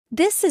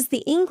This is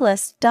the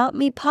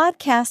Englist.me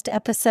podcast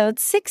episode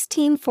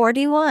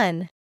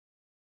 1641.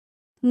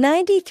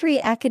 93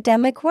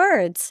 academic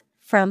words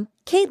from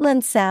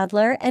Kaitlyn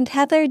Sadtler and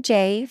Heather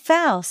J.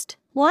 Faust.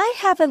 Why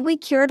haven't we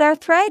cured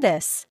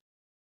arthritis?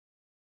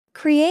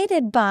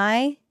 Created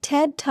by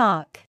TED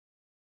Talk.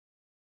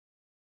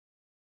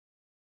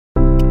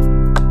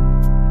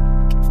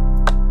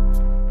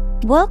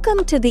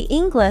 Welcome to the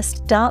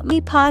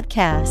Englist.me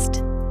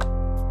podcast.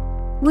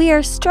 We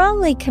are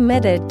strongly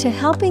committed to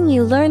helping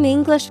you learn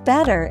English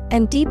better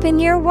and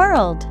deepen your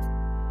world.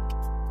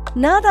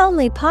 Not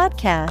only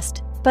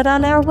podcast, but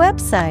on our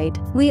website,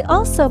 we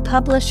also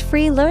publish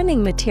free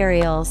learning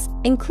materials,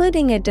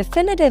 including a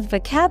definitive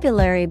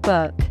vocabulary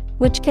book,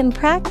 which can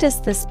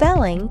practice the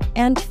spelling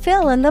and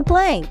fill in the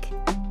blank.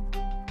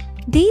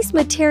 These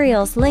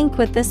materials link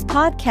with this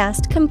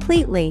podcast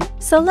completely,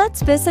 so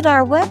let's visit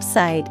our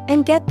website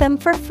and get them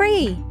for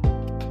free.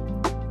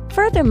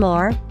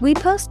 Furthermore, we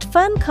post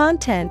fun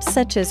content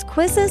such as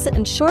quizzes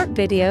and short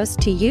videos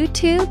to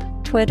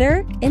YouTube,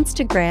 Twitter,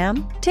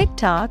 Instagram,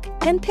 TikTok,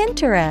 and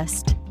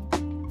Pinterest.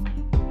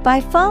 By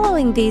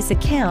following these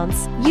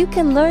accounts, you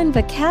can learn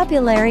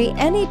vocabulary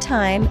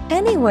anytime,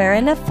 anywhere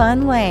in a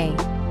fun way.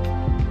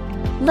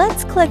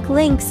 Let's click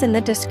links in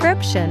the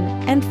description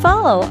and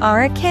follow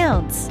our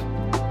accounts.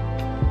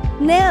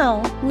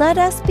 Now, let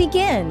us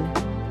begin.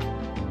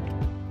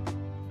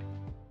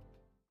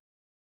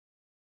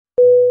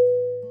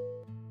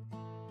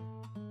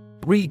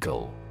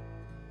 Regal.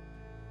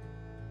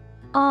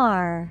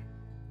 R-E-G-A-L.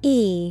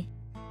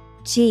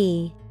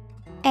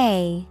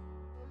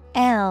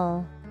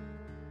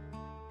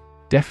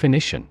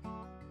 Definition: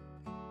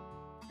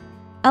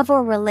 of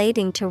or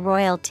relating to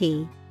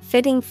royalty,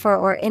 fitting for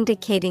or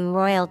indicating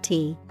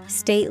royalty,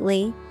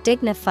 stately,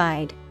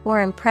 dignified,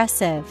 or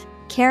impressive,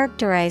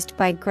 characterized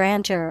by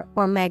grandeur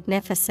or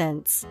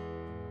magnificence.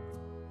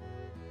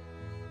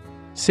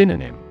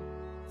 Synonym: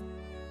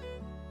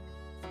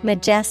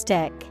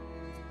 majestic,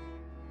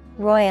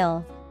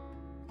 royal,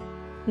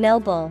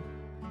 noble.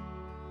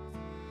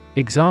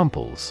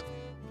 Examples: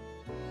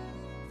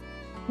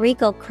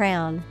 regal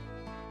crown,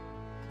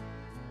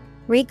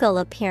 regal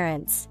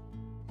appearance.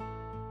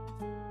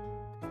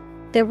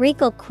 The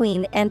regal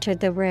queen entered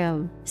the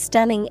room,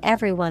 stunning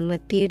everyone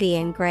with beauty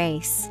and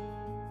grace.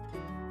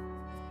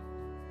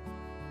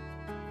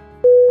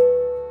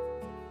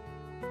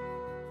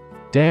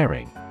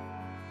 Daring.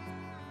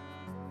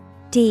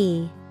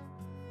 D-A-R-I-N-G.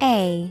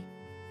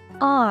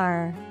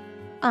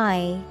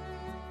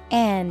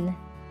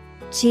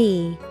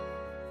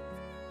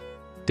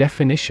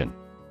 Definition: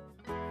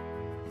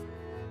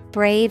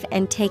 brave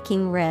and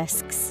taking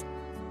risks.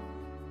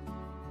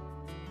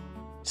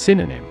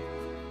 Synonym: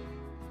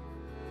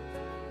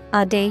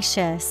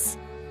 audacious,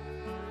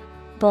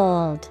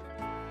 bold,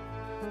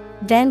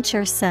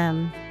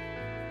 venturesome.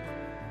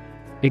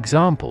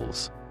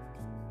 Examples: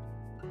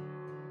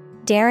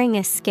 daring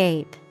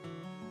escape,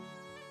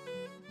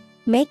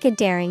 make a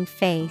daring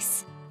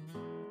face.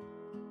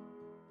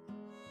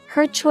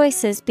 Her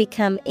choices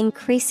become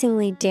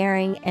increasingly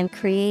daring and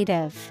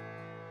creative.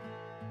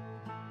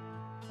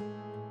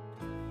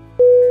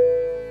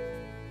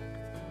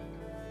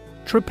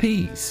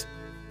 Trapeze.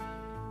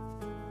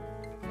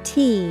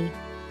 T-R-A-P-E-Z-E.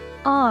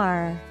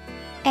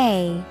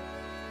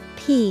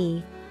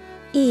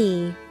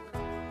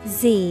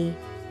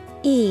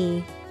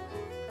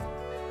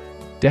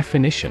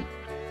 Definition: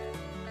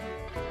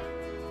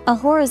 a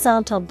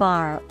horizontal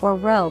bar or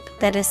rope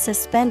that is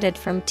suspended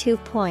from 2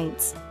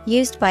 points,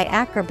 used by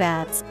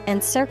acrobats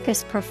and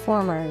circus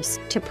performers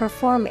to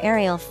perform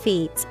aerial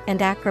feats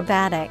and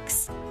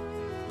acrobatics.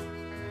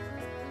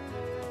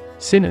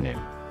 Synonym: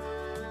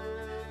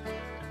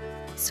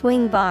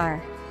 swing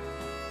bar,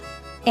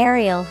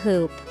 aerial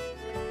hoop.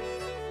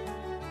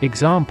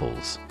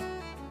 Examples: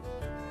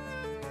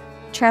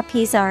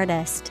 trapeze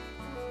artist,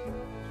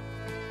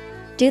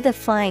 do the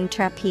flying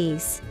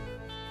trapeze.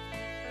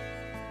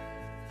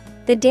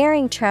 The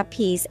daring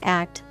trapeze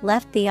act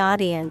left the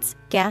audience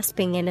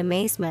gasping in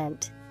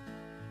amazement.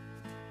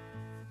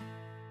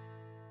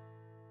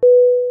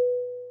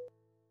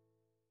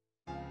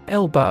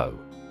 Elbow.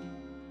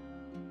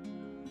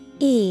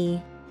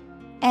 E-L-B-O-W.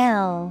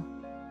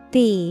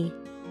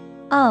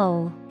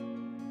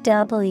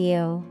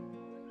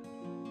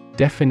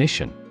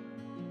 Definition: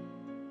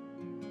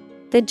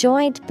 the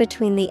joint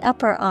between the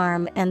upper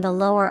arm and the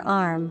lower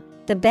arm,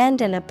 the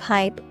bend in a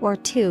pipe or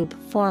tube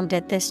formed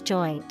at this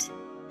joint.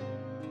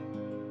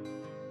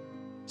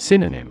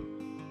 Synonym: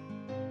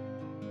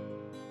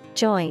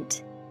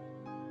 joint,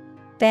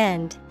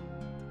 bend,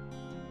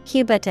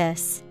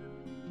 cubitus.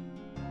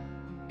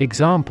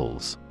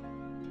 Examples: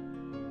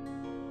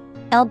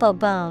 elbow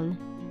bone,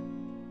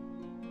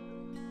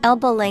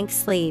 elbow-length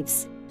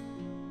sleeves.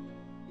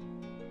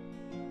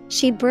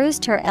 She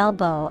bruised her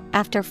elbow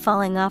after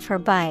falling off her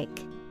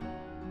bike.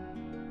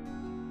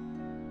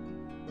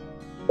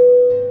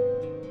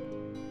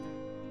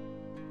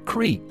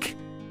 Creak.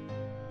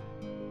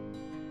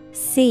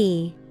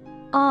 C-R-E-A-K.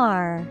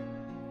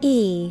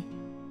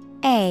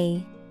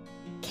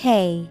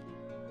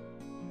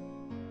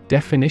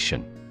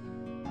 Definition: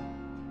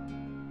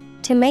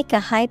 to make a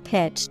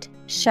high-pitched,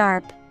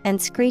 sharp,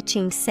 and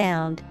screeching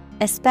sound,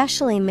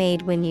 especially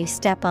made when you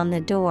step on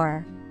the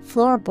door,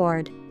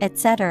 floorboard,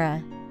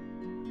 etc.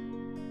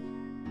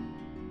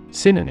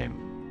 Synonym: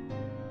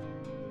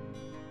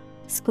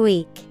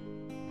 Squeak,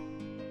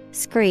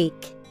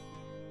 screak,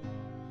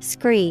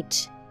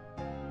 screech.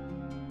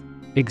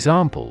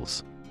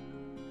 Examples: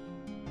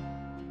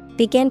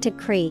 begin to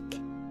creak,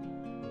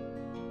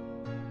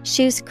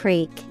 shoes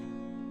creak.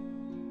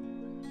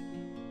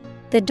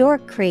 The door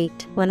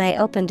creaked when I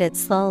opened it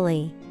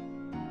slowly.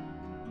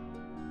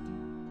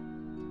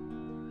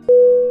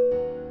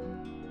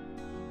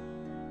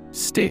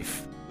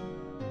 Stiff.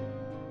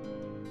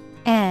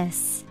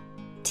 S-T-I-F-F.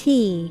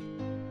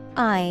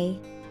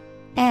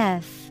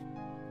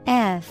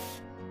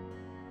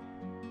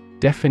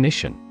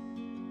 Definition: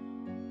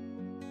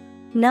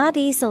 not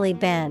easily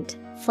bent,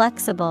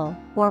 flexible,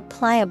 or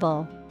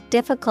pliable,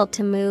 difficult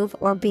to move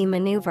or be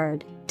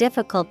maneuvered,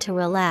 difficult to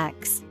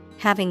relax,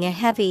 having a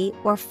heavy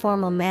or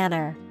formal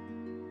manner.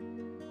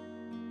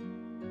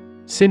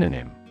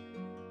 Synonym: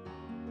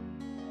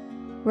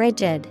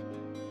 rigid,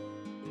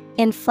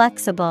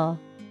 inflexible,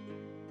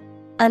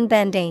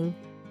 unbending.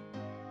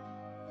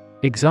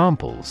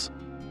 Examples: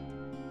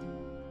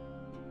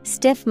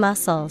 stiff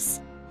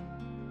muscles,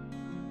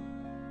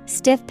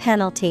 stiff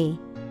penalty.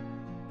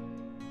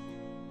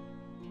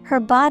 Her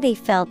body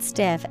felt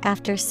stiff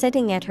after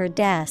sitting at her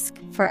desk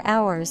for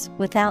hours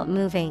without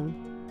moving.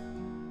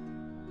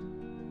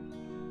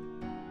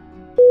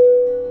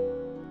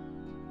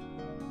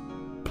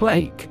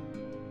 Plague.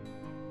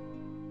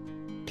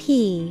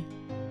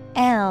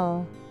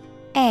 P-L-A-G-U-E.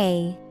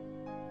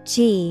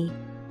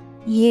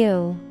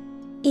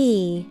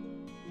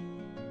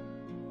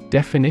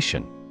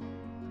 Definition: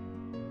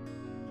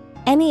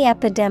 any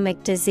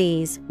epidemic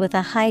disease with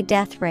a high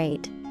death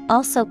rate,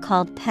 also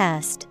called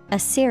pest, a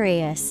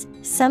serious,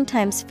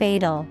 sometimes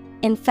fatal,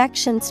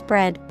 infection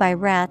spread by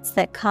rats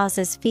that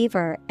causes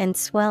fever and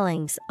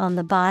swellings on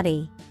the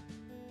body.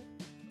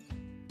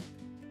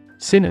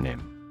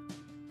 Synonym: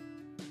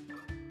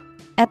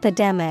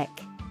 epidemic,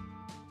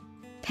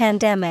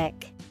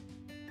 pandemic,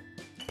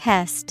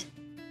 pest.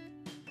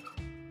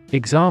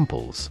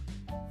 Examples: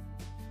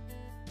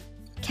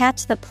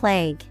 catch the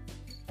plague,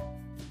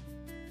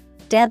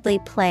 deadly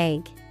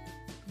plague.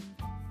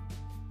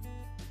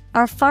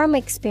 Our farm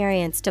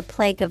experienced a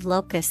plague of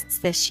locusts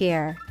this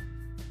year.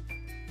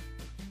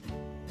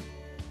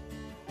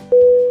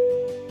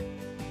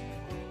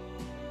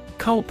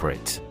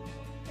 Culprit.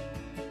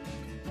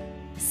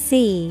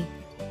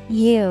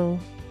 C-U-L-P-R-I-T.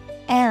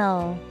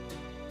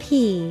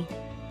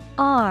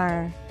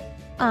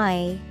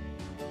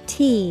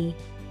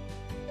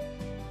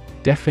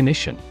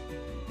 Definition: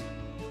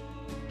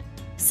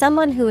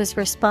 someone who is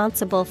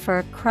responsible for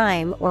a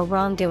crime or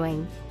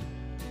wrongdoing.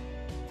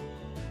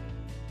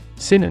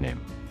 Synonym: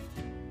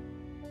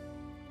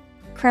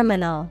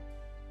 criminal,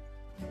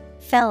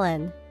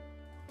 felon,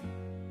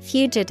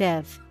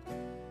 fugitive.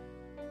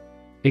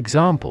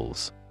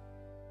 Examples: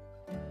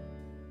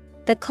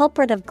 the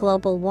culprit of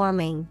global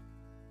warming,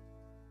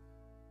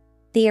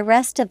 the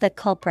arrest of the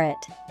culprit.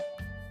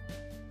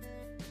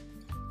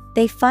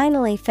 They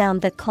finally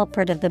found the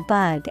culprit of the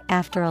bug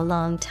after a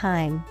long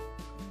time.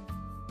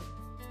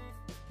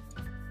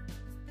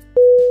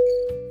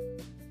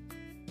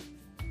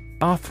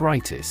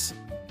 Arthritis.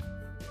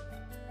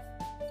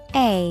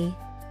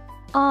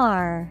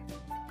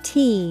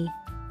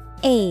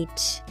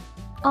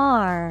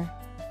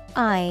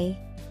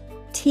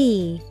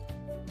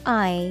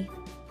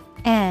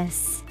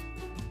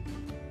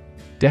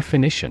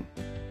 Definition: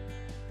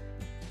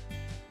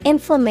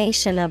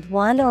 inflammation of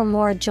one or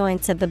more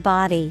joints of the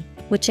body,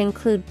 which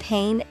include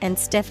pain and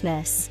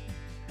stiffness.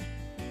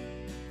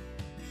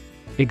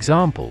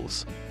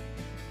 Examples: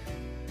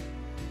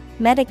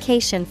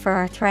 medication for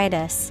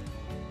arthritis,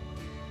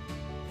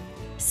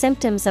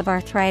 symptoms of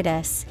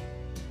arthritis.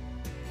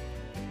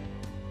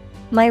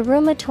 My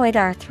rheumatoid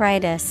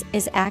arthritis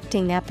is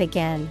acting up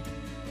again.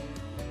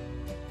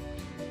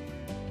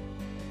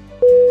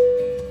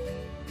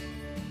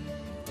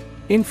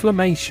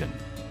 Inflammation.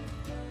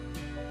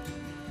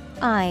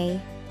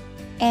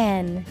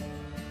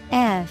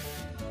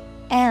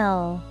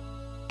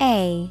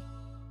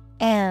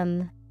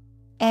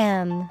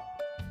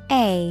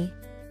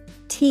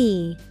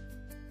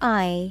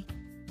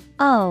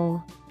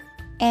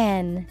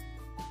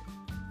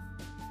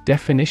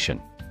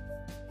 Definition: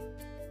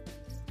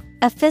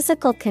 a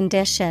physical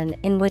condition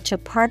in which a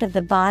part of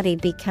the body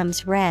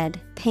becomes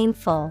red,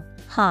 painful,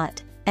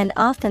 hot, and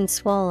often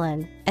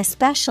swollen,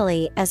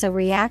 especially as a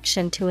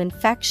reaction to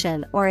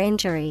infection or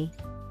injury.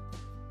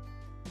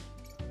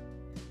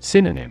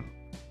 Synonym: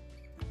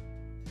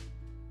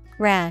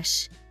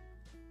 rash,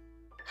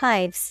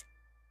 hives,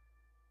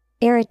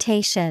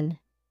 irritation.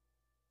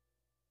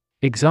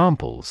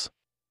 Examples: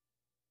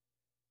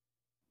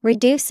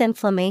 reduce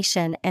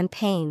inflammation and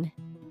pain.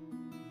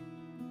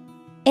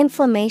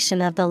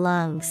 Inflammation of the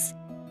lungs.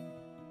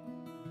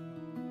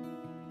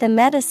 The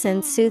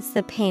medicine soothes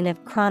the pain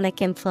of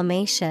chronic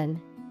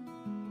inflammation.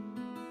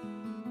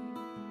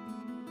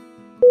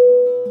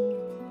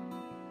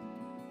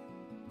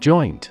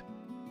 Joint.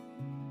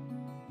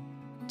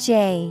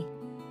 Joint.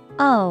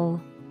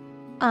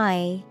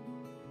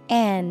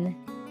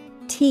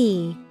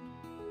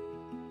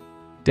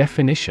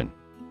 Definition.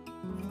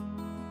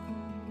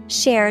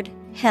 Shared,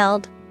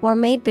 held, or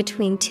made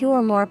between two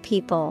or more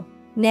people.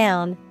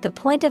 Noun, the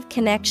point of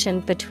connection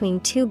between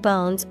two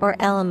bones or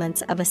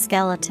elements of a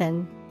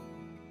skeleton.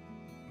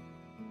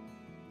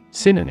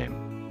 Synonym.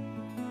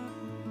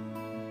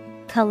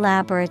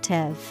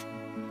 Collaborative,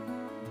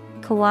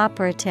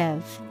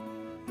 cooperative,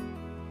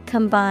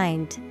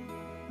 combined.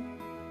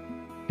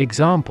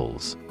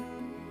 Examples.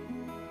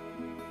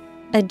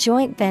 A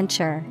joint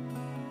venture.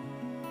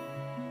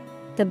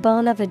 The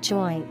bone of a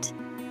joint.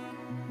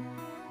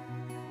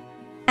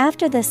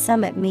 After the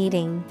summit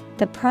meeting,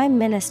 the Prime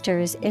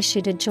Ministers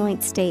issued a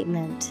joint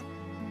statement.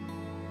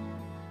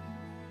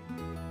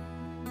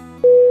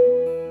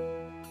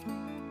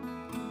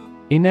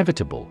 Inevitable.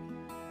 Inevitable.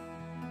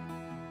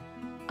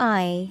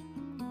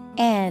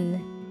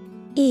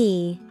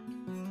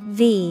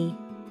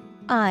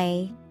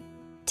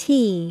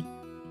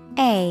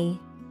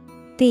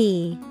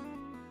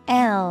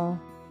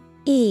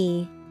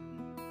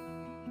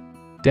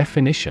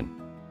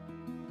 Definition.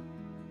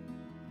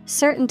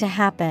 Certain to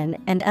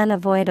happen and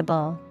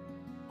unavoidable.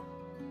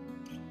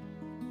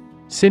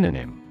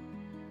 Synonym.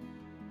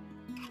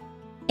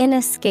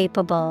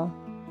 Inescapable,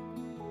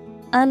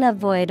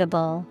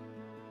 unavoidable,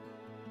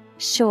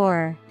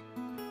 sure.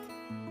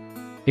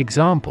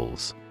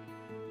 Examples.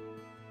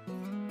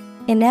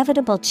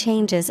 Inevitable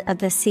changes of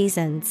the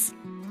seasons.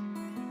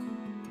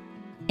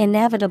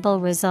 Inevitable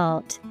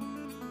result.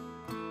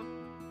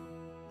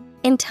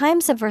 In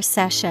times of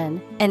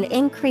recession, an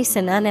increase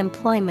in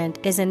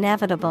unemployment is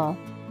inevitable.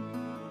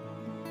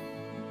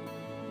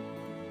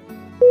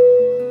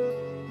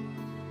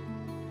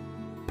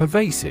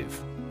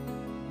 Pervasive.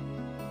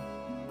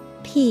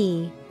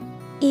 Pervasive.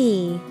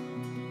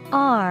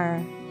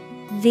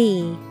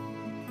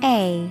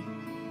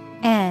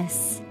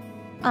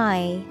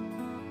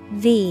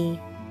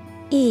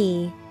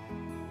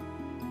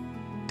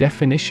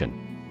 Definition.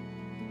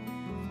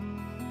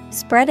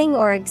 Spreading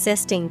or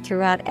existing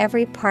throughout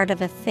every part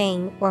of a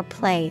thing or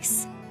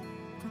place.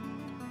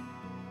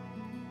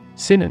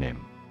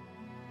 Synonym.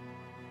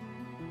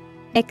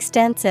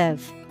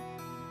 Extensive,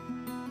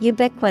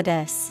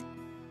 ubiquitous,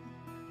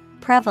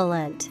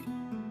 prevalent.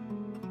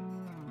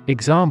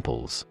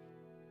 Examples.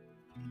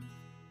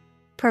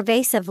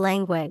 Pervasive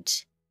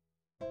language.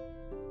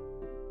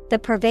 The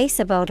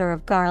pervasive odor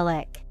of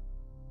garlic.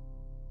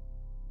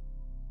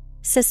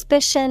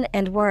 Suspicion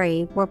and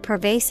worry were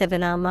pervasive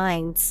in our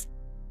minds.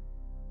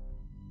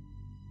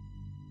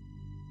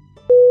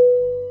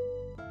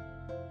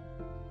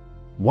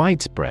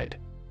 Widespread.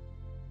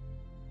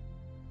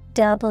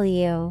 WIDESPREAD.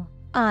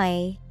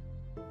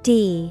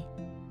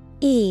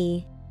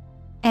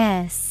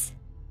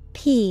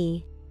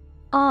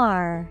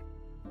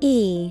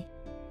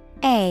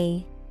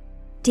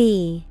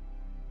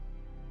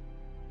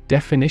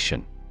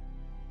 Definition.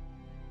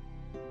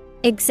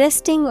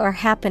 Existing or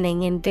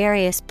happening in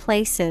various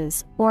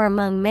places or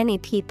among many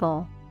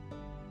people.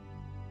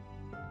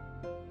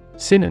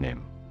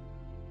 Synonym.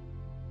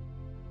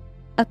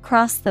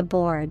 Across the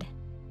board.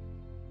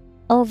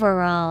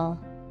 Overall.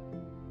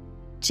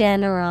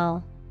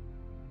 General.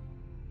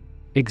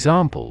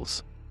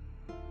 Examples.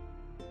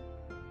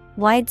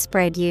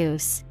 Widespread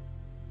use.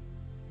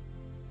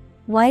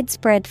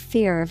 Widespread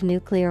fear of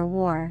nuclear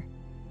war.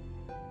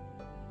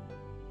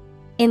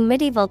 In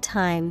medieval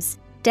times,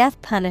 death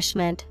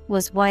punishment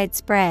was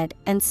widespread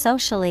and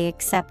socially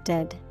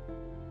accepted.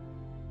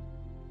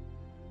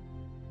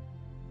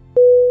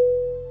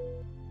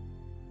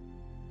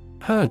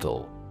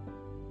 Hurdle.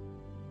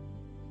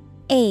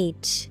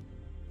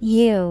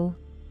 HURDLE.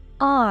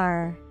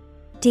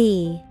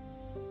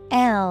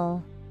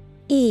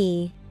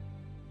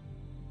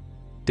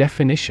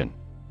 Definition.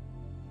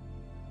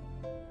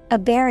 A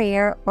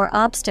barrier or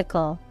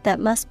obstacle that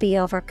must be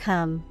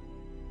overcome.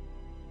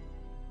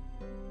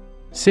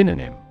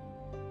 Synonym.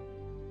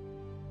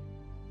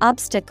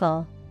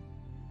 Obstacle,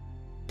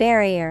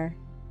 barrier,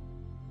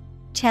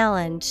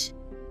 challenge.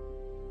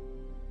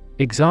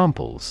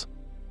 Examples.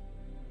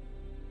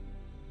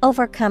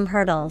 Overcome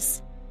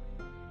hurdles.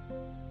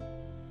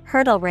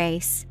 Hurdle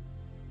race.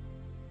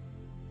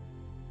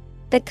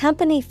 The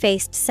company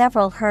faced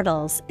several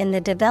hurdles in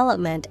the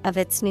development of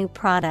its new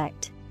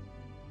product.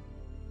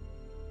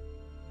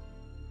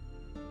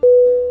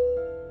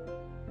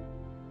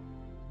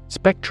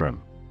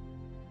 Spectrum.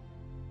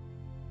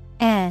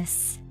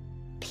 SPECTRUM.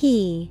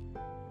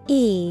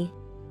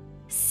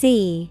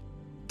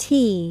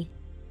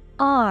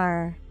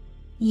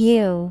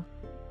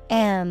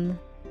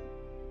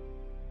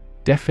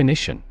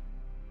 Definition.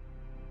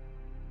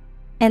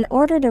 An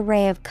ordered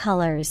array of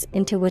colors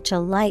into which a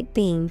light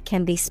beam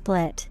can be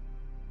split.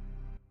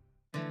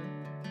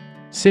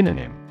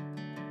 Synonym.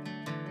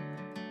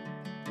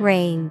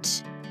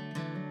 Range,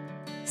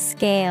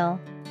 scale,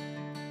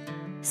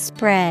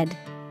 spread.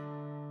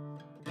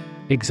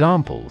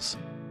 Examples.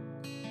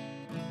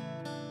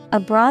 A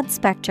broad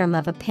spectrum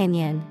of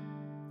opinion.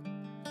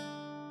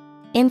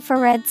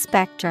 Infrared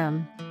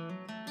spectrum.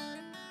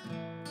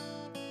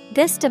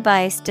 This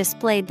device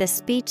displayed the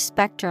speech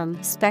spectrum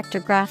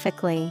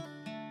spectrographically.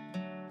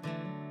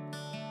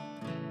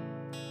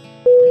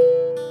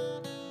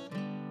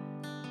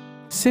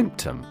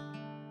 Symptom.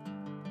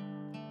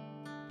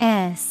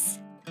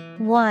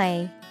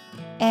 S-Y-M-P-T-O-M.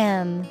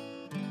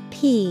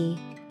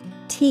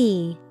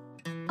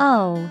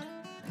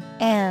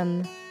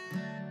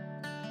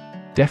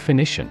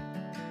 Definition.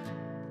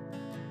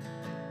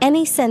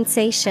 Any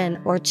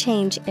sensation or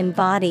change in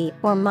body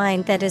or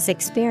mind that is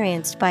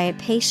experienced by a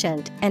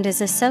patient and is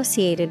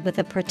associated with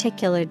a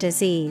particular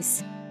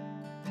disease.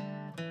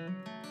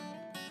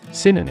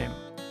 Synonym.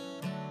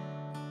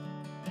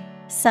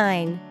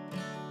 Sign,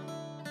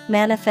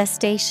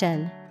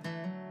 manifestation,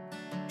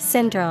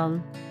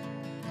 syndrome.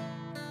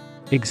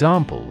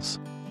 Examples.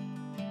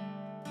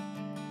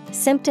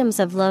 Symptoms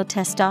of low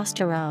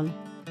testosterone.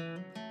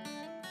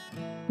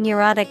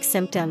 Neurotic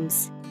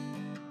symptoms.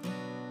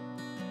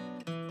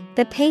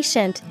 The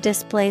patient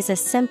displays a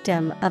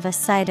symptom of a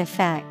side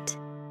effect.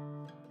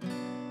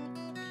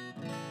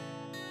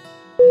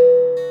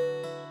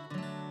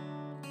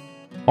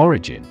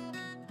 Origin.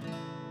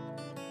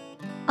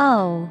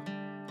 O-R-I-G-I-N.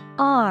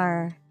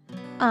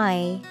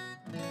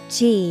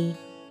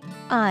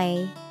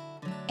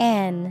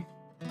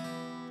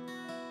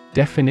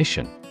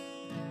 Definition.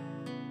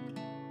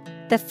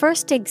 The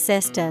first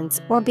existence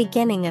or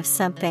beginning of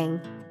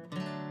something.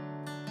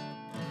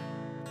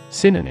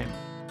 Synonym.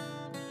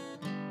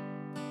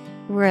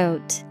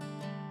 Root,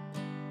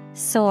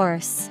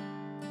 source,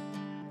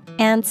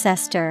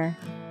 ancestor.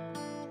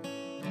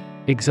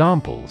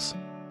 Examples.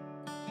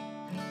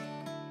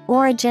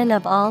 Origin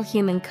of all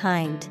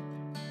humankind.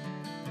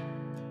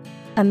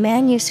 A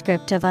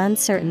manuscript of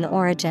uncertain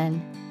origin.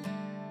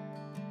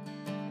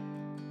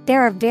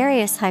 There are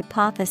various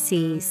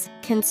hypotheses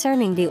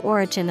concerning the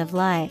origin of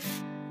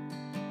life.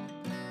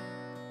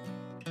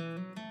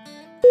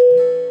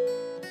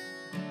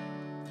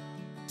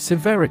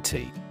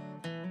 Severity.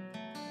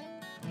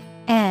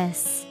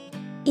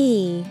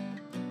 S-E-V-E-R-I-T-Y.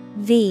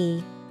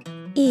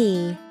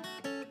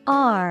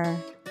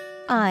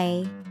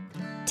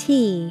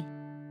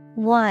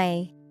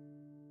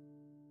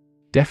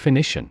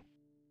 Definition.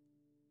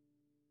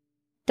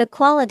 The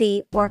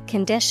quality or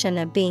condition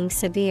of being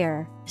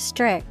severe,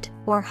 strict,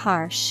 or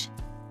harsh.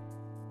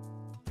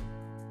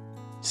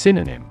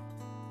 Synonym.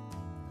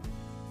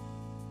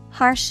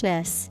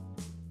 Harshness,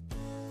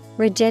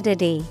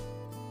 rigidity,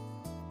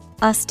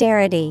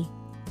 austerity.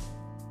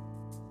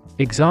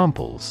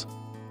 Examples.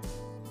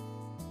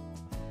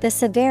 The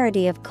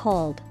severity of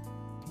cold.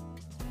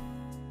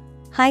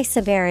 High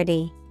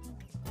severity.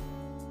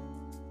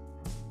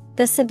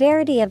 The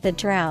severity of the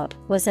drought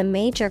was a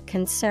major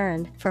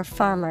concern for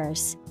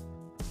farmers.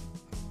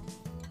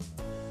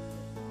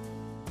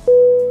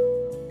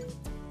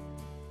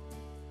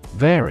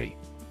 Vary.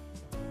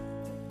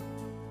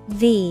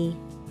 V-A-R-Y.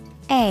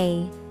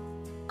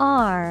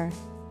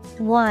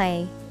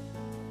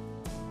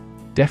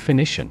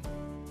 Definition.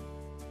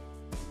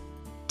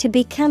 To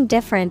become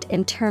different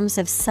in terms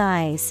of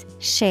size,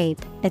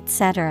 shape,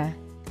 etc.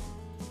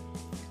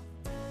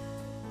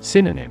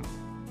 Synonym.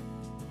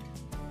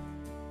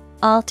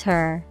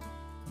 Alter,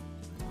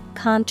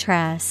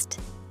 contrast,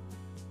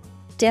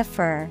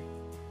 differ.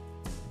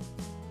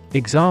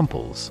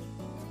 Examples.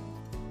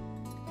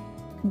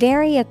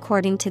 Vary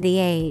according to the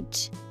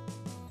age.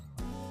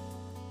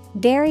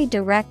 Vary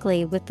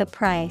directly with the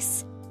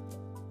price.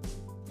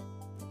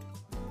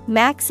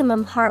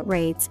 Maximum heart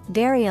rates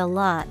vary a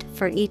lot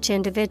for each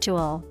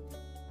individual.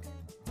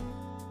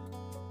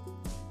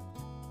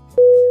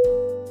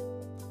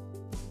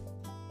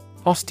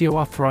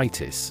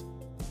 Osteoarthritis.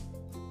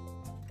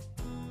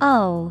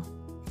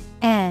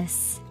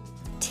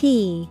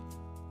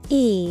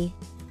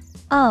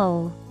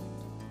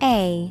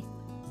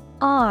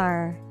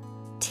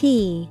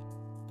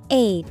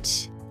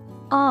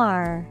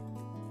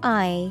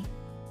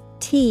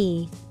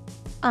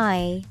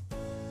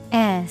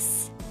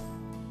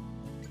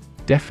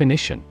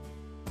 Definition.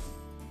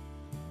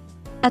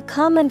 A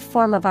common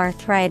form of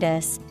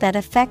arthritis that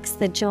affects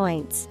the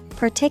joints,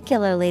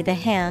 particularly the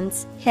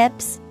hands,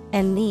 hips,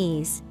 and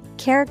knees,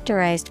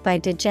 characterized by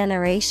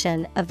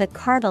degeneration of the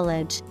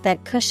cartilage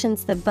that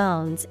cushions the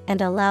bones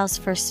and allows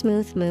for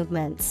smooth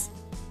movements.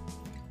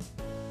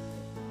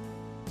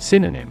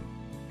 Synonym.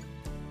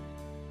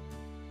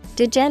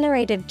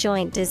 Degenerative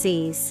joint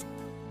disease.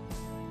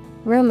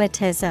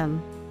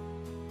 Rheumatism.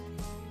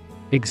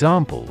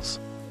 Examples.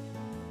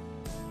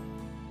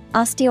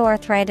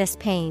 Osteoarthritis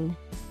pain.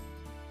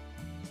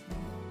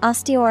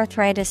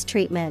 Osteoarthritis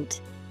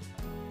treatment.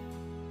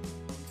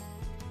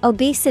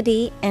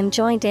 Obesity and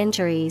joint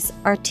injuries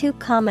are two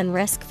common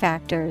risk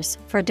factors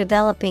for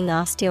developing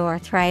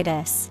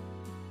osteoarthritis.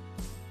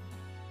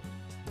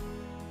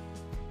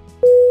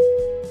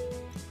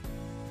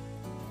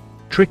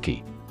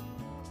 Tricky.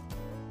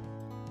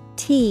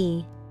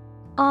 T-R-I-C-K-Y.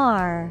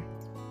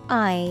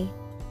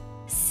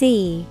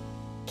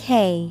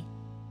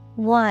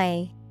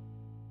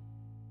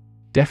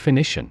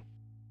 Definition.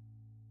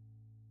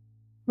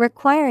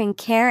 requiring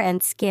care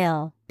and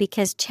skill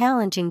because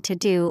challenging to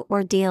do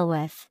or deal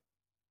with.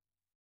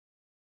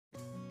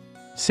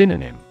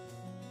 Synonym: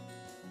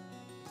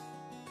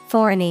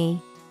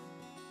 Thorny,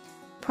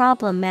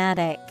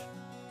 problematic,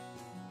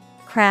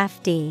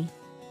 crafty.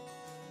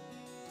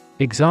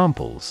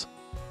 Examples: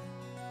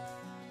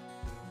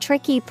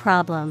 Tricky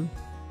problem.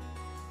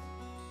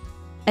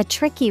 A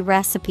tricky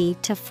recipe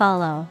to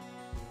follow.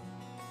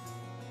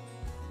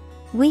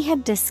 We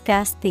had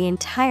discussed the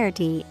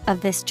entirety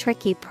of this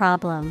tricky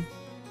problem.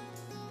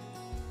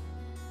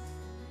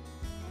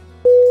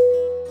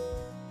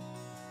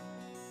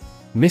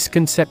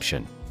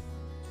 Misconception.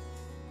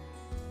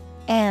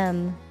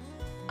 misconception.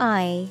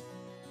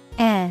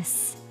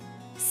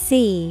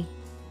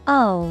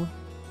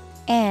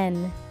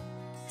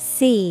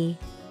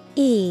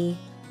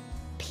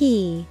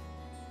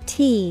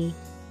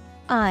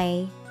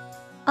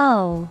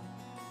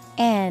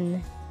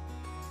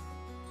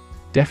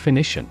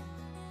 Definition: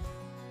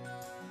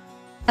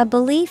 A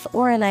belief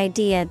or an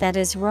idea that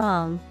is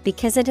wrong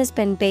because it has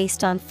been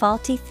based on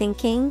faulty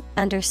thinking,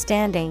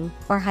 understanding,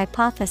 or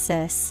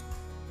hypothesis.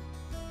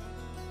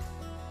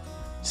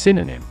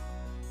 Synonym: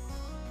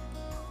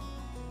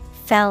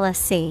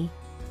 Fallacy,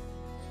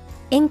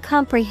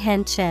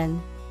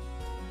 incomprehension,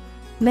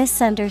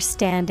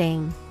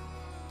 misunderstanding.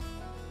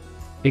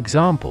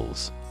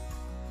 Examples: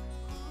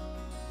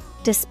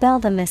 Dispel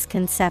the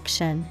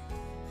misconception.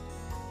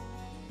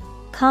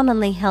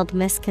 Commonly held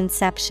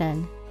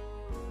misconception.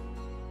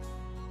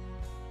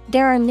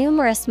 There are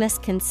numerous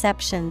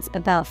misconceptions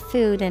about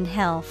food and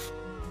health.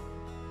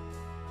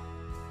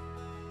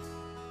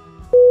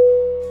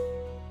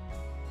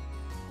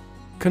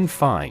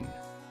 Confine.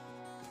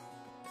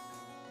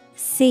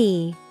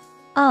 CONFINE.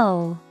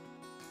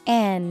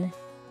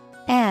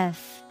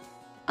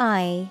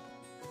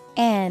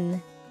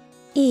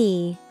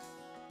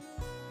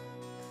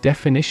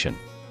 Definition: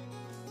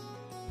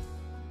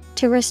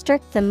 To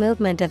restrict the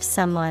movement of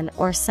someone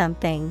or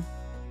something.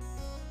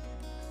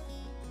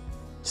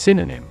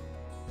 Synonym: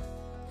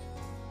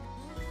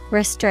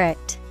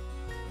 Restrict,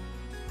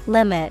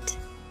 limit,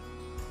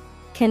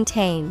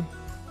 contain.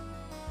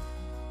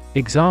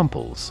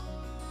 Examples: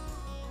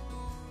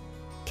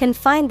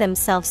 Confine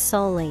themselves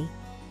solely.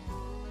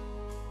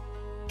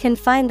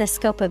 Confine the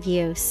scope of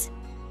use.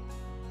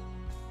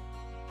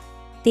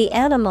 The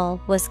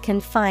animal was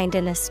confined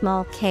in a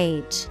small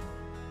cage.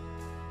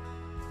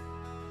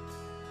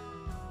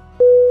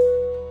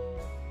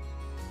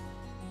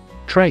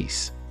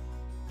 Trace.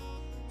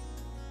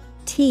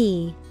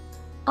 TRACE.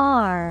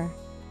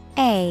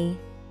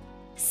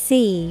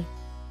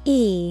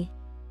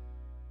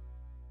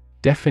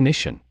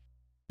 Definition: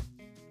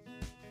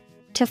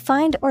 To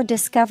find or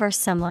discover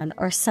someone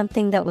or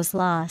something that was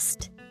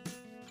lost.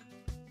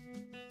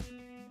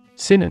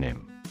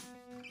 Synonym: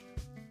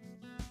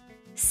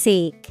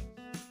 Seek,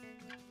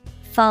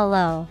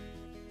 follow,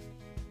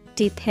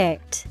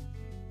 depict.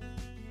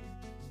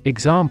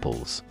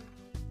 Examples: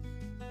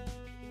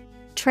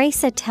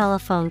 Trace a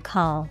telephone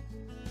call.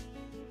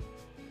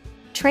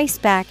 Trace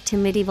back to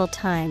medieval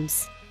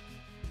times.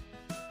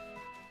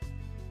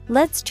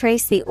 Let's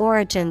trace the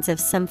origins of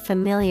some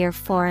familiar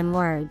foreign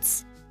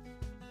words.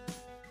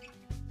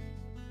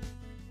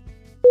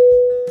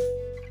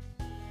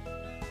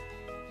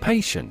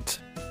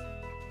 Patient.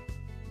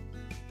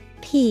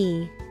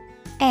 PATIENT.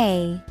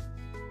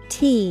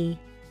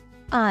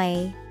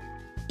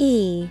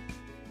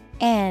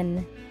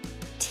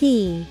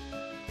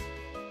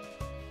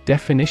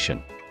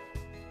 Definition: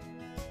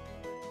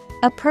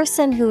 A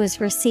person who is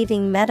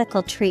receiving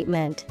medical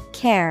treatment,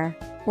 care,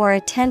 or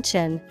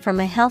attention from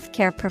a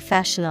healthcare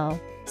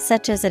professional,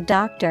 such as a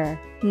doctor,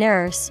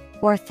 nurse,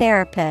 or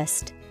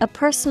therapist, a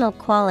personal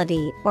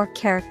quality or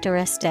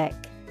characteristic.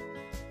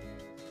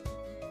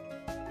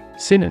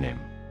 Synonym: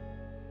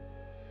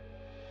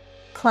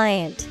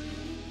 Client,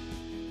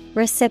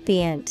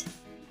 recipient,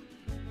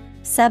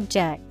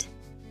 subject.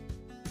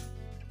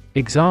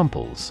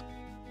 Examples: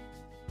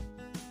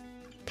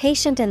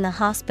 Patient in the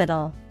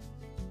hospital.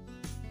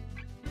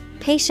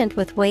 Patient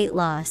with weight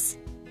loss.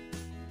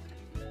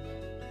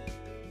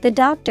 The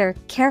doctor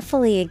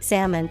carefully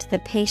examined the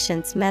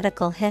patient's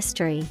medical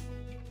history.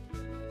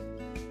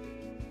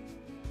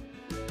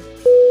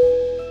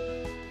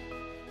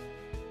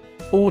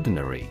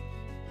 Ordinary.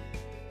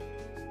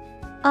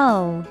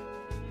 ORDINARY.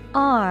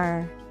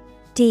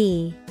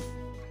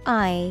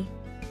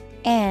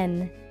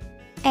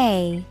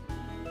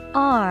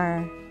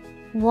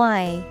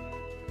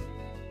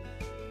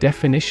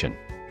 Definition: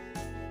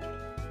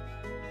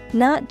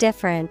 Not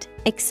different,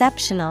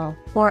 exceptional,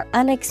 or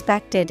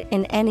unexpected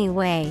in any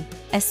way,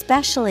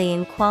 especially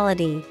in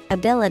quality,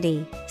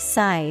 ability,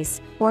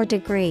 size, or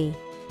degree.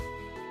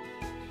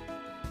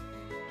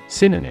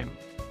 Synonym: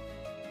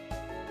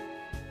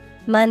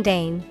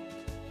 Mundane,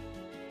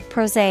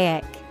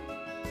 prosaic,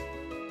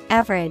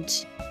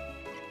 average.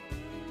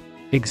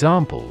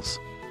 Examples: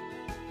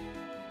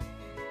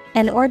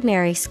 An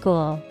ordinary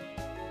school.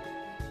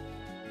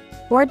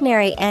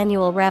 Ordinary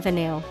annual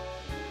revenue.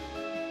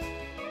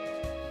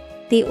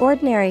 The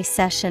ordinary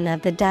session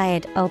of the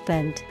Diet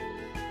opened.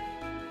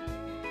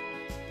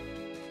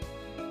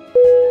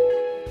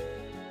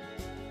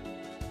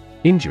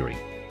 Injury.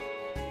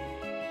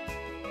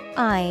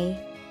 INJURY.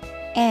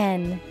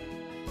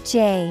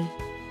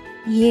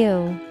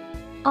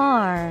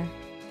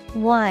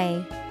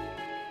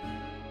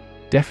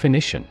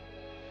 Definition.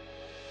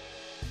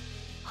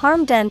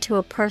 Harm done to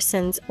a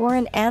person's or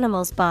an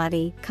animal's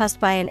body caused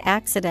by an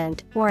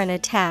accident or an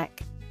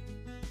attack.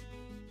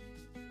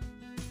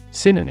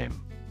 Synonym.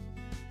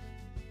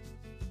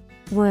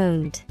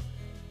 Wound,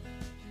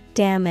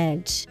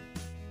 damage,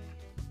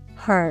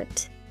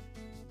 hurt.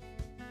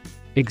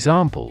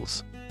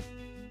 Examples.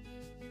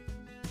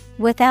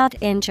 Without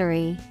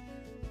injury.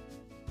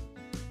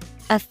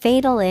 A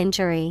fatal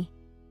injury.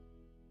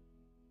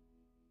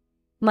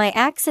 My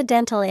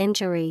accidental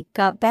injury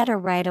got better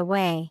right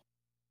away.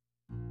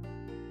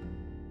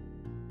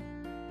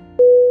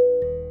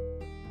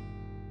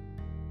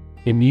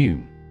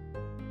 Immune.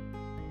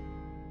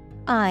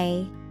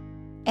 IMMUNE.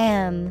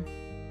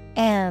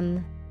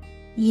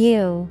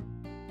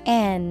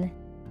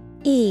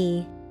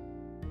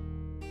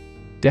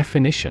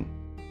 Definition.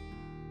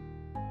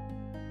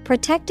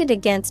 Protected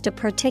against a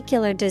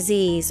particular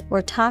disease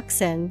or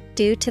toxin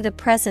due to the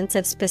presence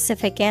of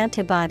specific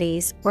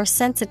antibodies or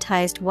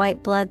sensitized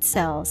white blood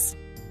cells.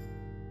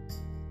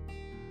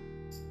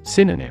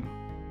 Synonym.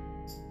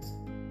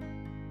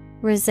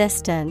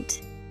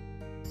 Resistant,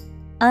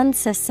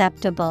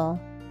 unsusceptible,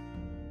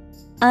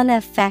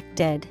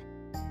 unaffected.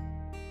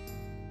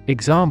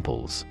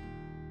 Examples.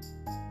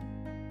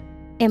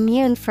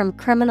 Immune from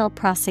criminal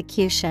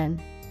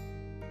prosecution.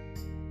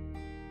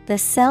 The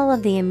cell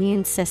of the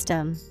immune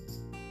system.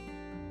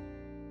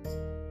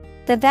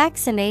 The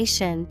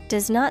vaccination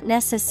does not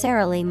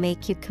necessarily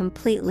make you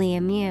completely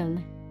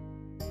immune.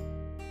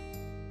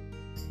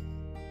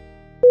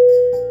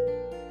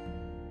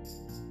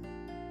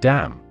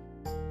 Dam.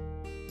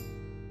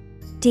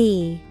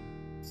 DAM.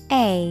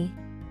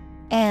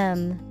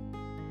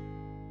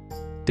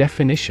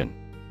 Definition.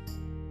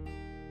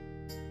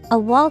 A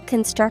wall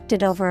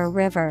constructed over a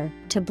river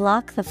to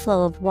block the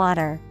flow of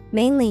water,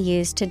 mainly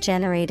used to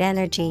generate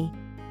energy.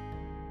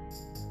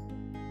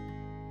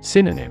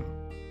 Synonym.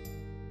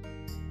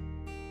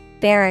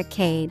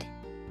 Barricade,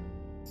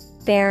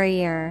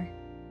 barrier,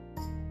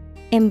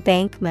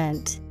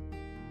 embankment.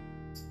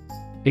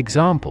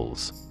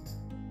 Examples.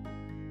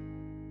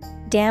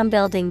 Dam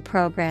building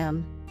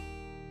program.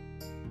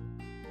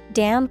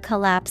 Dam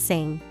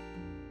collapsing.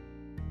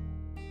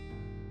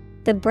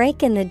 The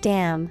break in the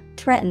dam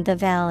threatened the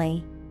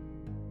valley.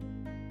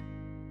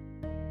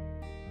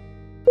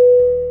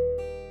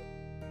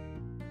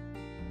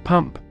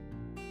 Pump.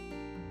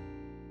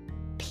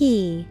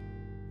 PUMP.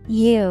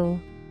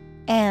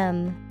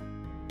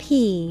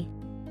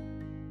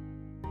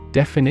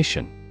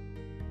 Definition.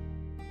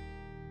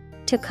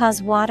 To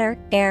cause water,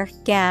 air,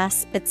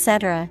 gas,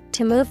 etc.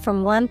 to move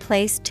from one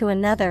place to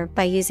another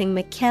by using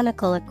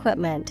mechanical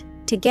equipment,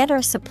 to get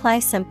or supply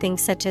something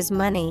such as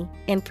money,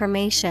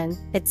 information,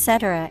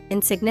 etc.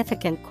 in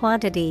significant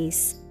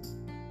quantities.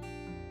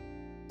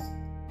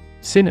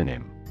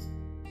 Synonym.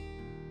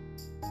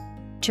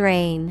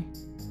 Drain,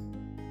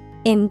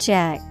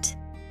 inject,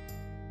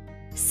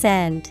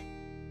 send.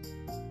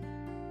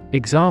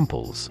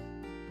 Examples.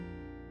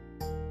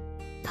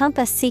 Pump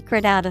a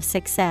secret out of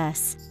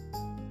success.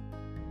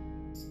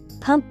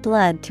 Pump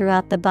blood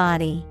throughout the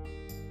body.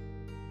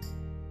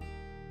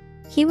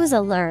 He was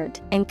alert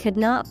and could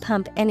not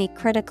pump any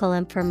critical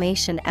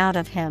information out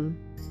of him.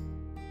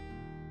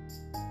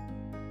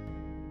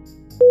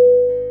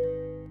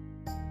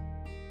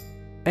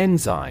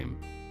 Enzyme.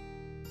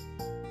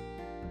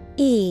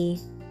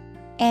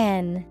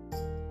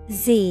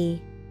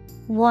 ENZYME.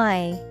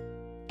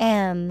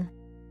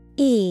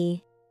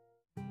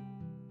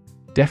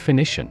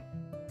 Definition.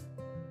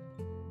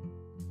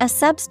 A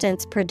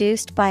substance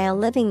produced by a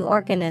living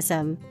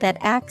organism that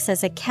acts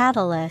as a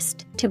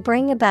catalyst to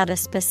bring about a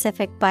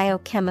specific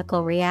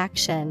biochemical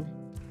reaction.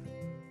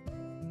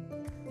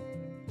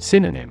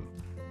 Synonym.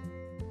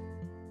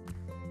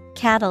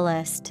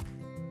 Catalyst,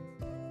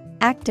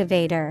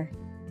 activator,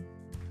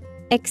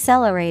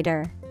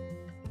 accelerator.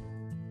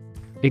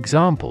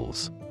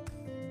 Examples.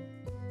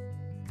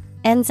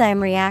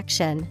 Enzyme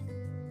reaction.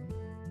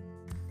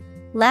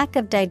 Lack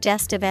of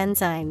digestive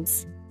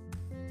enzymes.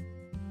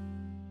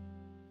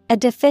 A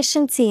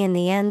deficiency in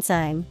the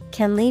enzyme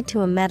can lead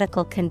to a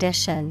medical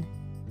condition.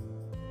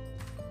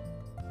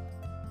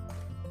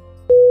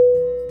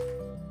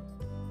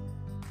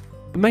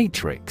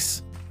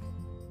 Matrix.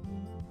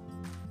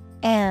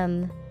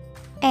 MATRIX.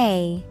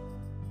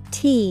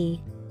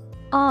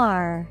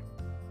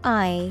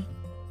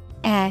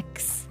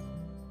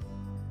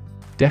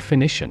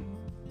 Definition.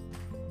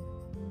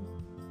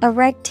 A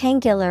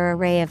rectangular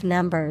array of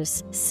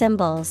numbers,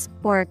 symbols,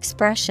 or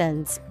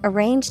expressions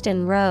arranged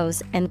in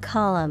rows and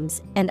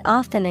columns and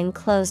often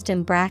enclosed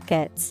in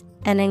brackets,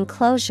 an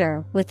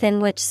enclosure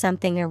within which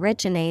something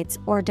originates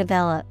or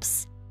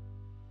develops.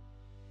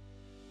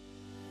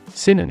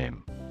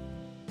 Synonym.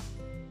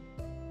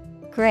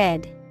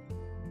 Grid,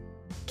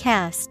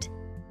 cast,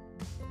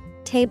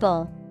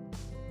 table.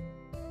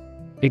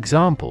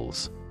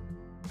 Examples: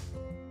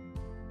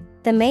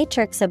 The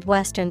matrix of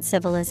Western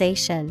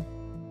civilization.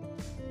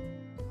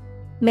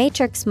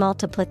 Matrix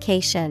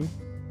multiplication.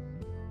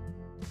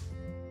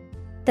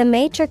 The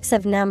matrix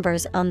of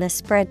numbers on the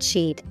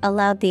spreadsheet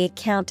allowed the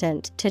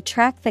accountant to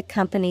track the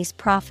company's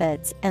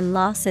profits and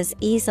losses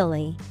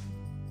easily.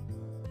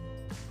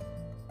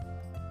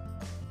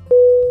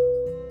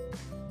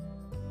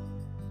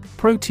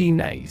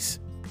 Proteinase.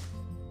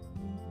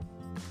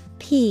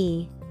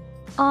 P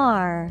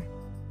R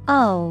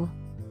O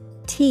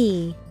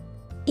T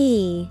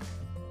E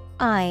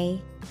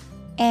I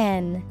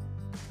N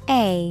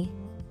A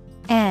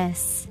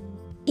S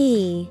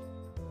E.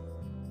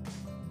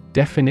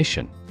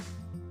 Definition: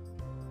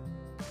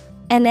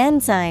 An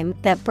enzyme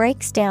that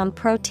breaks down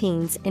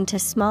proteins into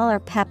smaller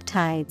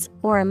peptides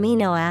or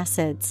amino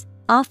acids,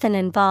 often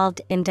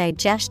involved in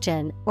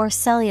digestion or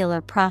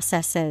cellular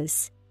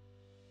processes.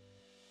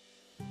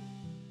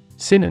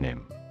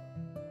 Synonym: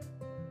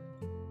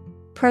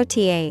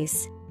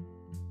 Protease,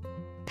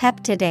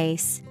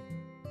 peptidase,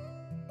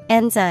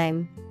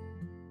 enzyme.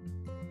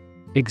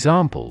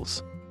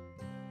 Examples: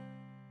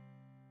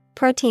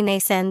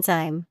 Proteinase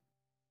enzyme,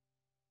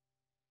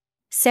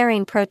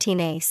 serine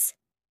proteinase.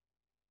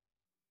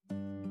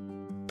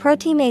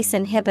 Proteinase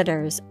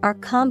inhibitors are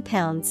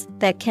compounds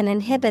that can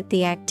inhibit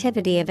the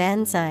activity of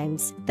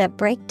enzymes that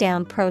break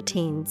down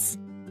proteins.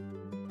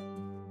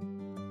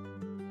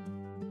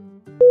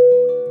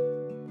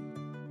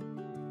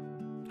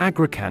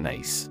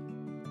 Agrocanase.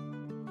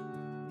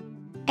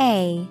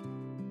 A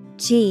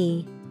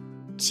G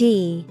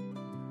G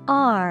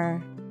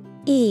R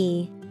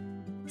E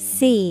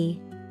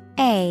C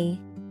A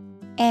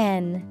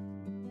N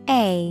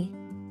A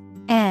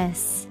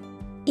S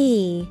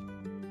E.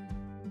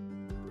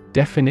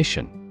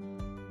 Definition: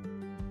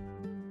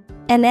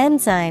 An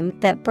enzyme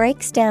that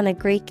breaks down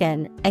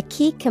aggrecan, a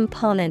key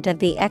component of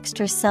the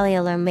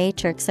extracellular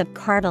matrix of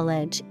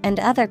cartilage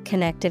and other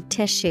connective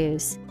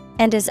tissues,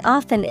 and is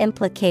often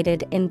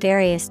implicated in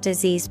various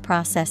disease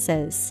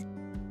processes.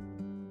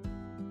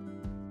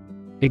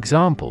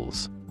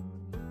 Examples: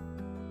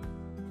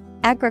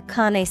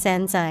 Agrocanase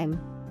enzyme,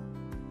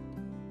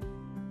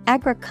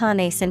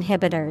 agrocanase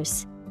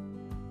inhibitors.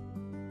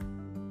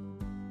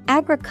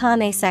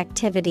 Agrocanase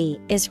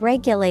activity is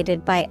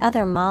regulated by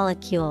other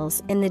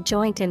molecules in the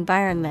joint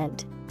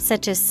environment,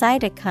 such as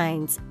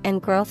cytokines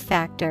and growth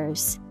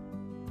factors.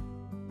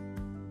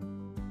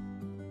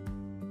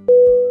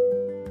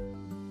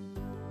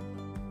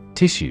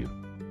 Tissue.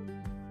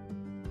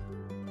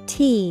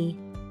 T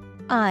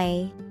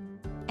I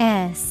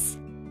S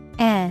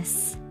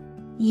S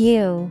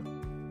U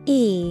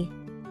E.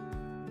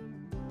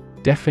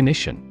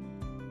 Definition: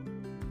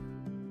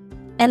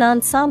 An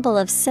ensemble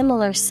of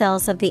similar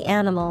cells of the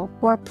animal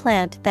or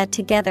plant that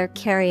together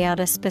carry out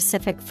a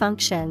specific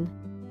function.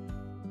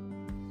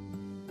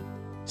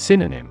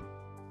 Synonym: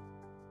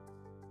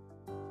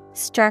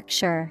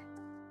 Structure,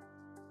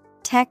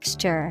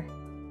 texture,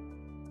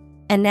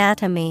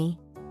 anatomy.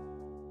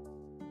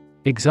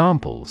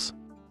 Examples: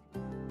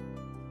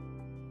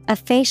 A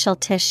facial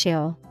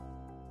tissue,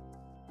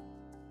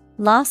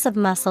 loss of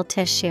muscle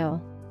tissue.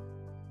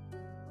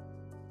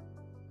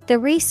 The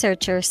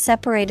researcher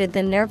separated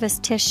the nervous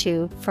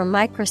tissue for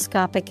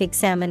microscopic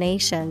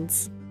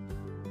examinations.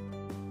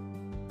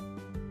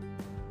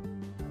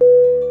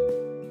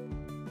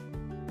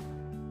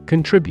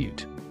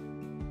 Contribute.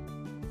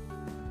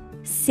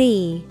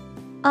 C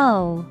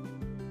O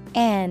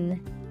N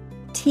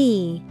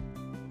T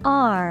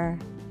R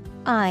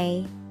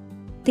I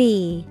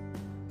B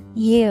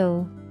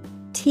U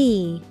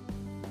T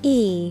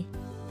E.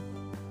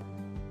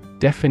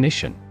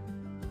 Definition: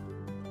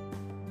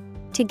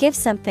 To give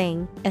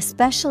something,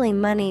 especially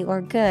money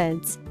or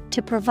goods,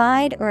 to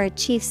provide or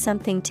achieve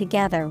something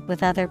together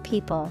with other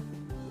people.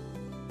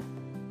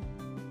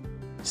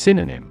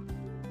 Synonym: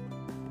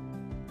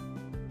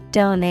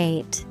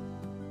 Donate,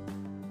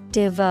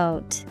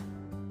 devote,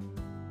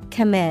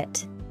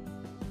 commit.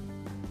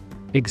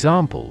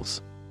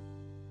 Examples: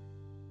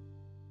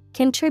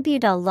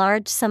 Contribute a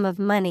large sum of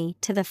money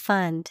to the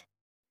fund.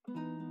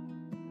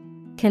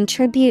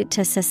 Contribute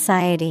to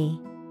society.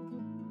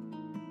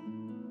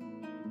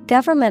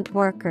 Government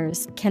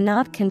workers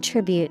cannot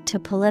contribute to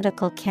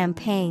political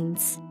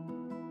campaigns.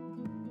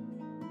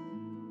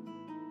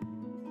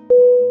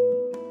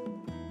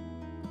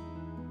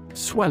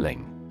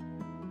 Swelling.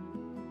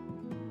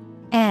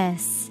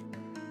 S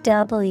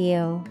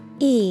W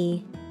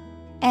E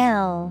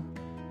L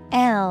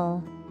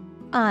L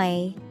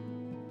I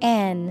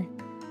N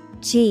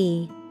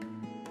G.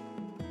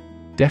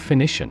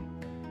 Definition: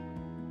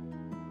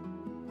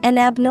 An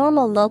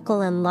abnormal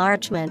local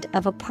enlargement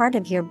of a part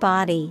of your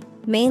body,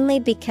 mainly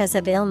because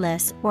of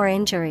illness or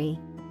injury.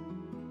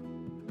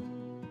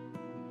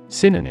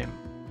 Synonym: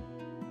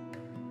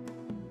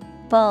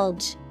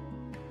 Bulge,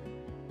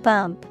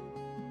 bump,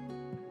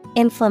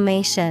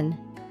 inflammation.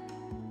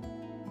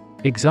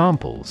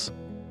 Examples: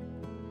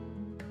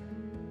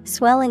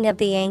 Swelling of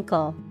the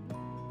ankle,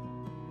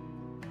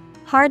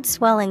 hard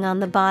swelling on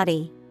the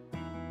body.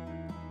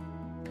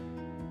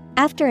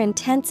 After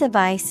intensive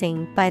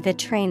icing by the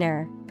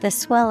trainer, the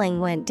swelling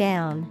went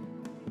down.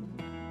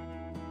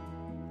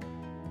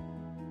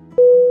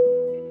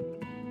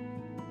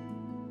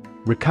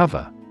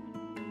 Recover.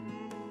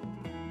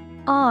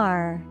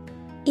 R-E-C-O-V-E-R.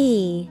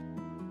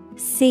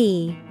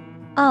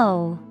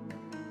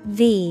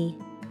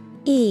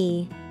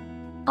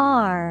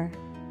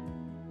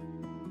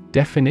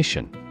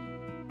 Definition: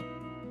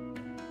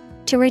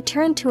 to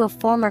return to a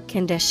former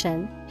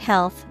condition,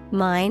 health,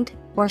 mind,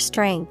 or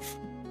strength.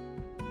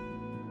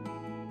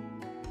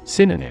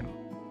 Synonym: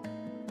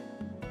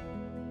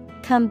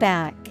 come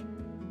back,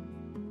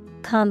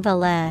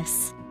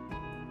 convalesce,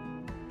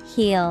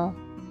 heal.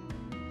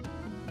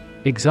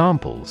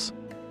 Examples: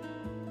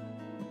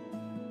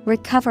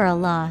 recover a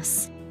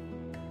loss,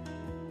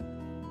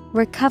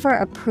 recover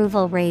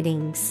approval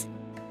ratings.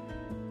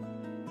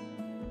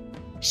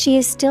 She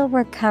is still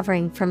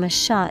recovering from a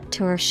shot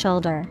to her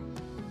shoulder.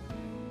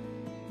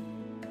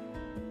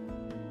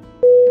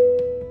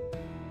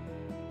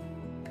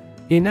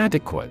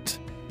 Inadequate.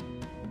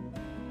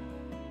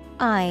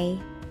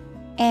 I-N-A-D-E-Q-U-A-T-E.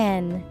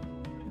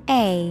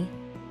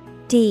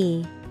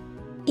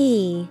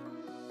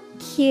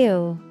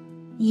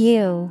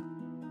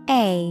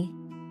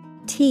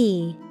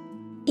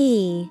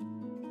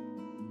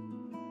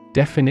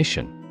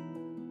 Definition: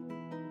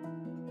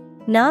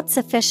 not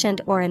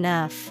sufficient or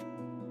enough.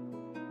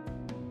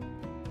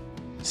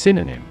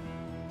 Synonym: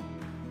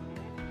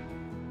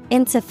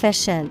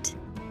 insufficient,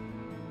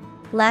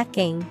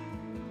 lacking,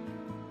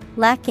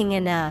 lacking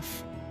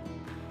enough.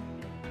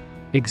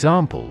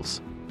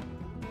 Examples: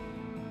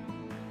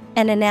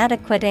 an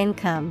inadequate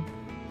income,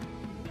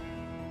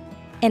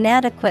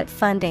 inadequate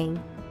funding.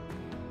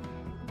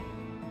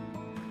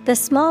 The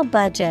small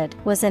budget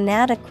was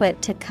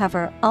inadequate to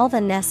cover all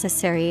the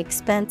necessary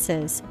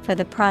expenses for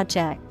the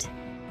project.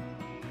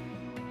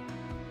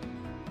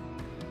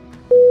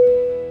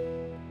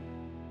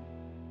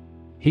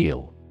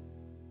 Heal.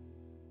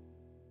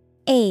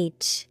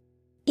 H-E-A-L.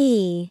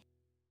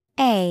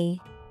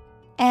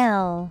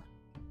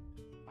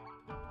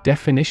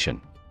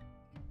 Definition: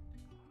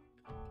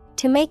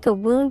 to make a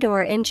wound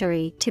or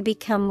injury to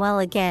become well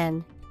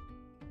again.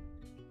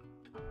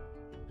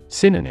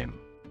 Synonym: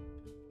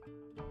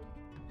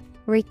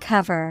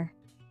 recover,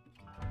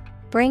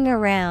 bring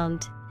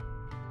around,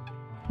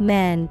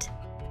 mend.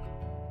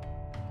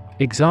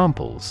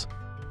 Examples: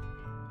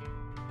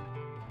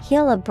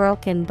 heal a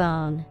broken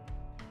bone,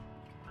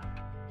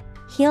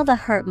 heal the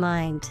hurt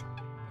mind.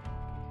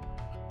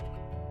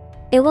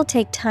 It will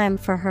take time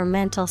for her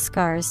mental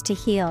scars to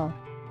heal.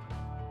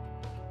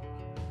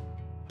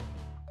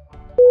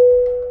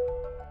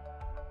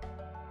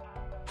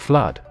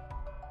 Flood.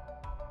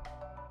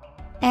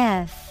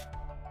 F-L-O-O-D.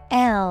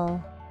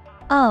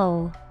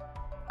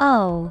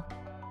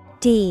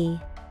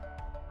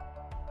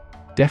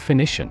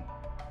 Definition: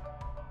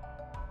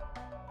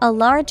 a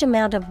large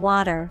amount of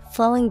water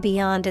flowing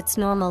beyond its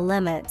normal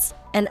limits,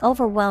 an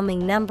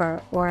overwhelming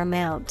number or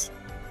amount.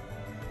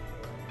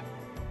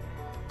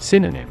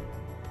 Synonym: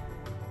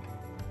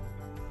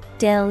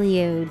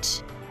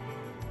 deluge,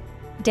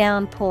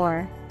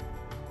 downpour,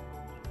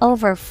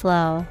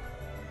 overflow.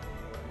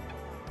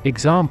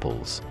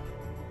 Examples: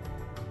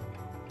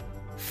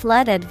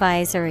 flood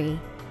advisory,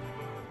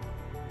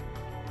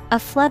 a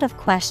flood of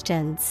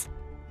questions.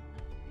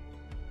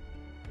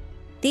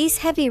 These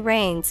heavy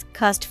rains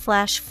caused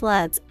flash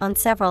floods on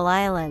several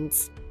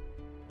islands.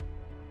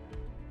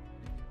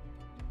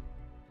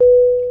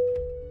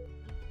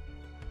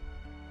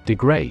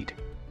 Degrade.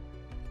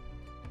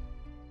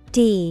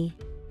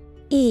 D-E-G-R-A-D-E.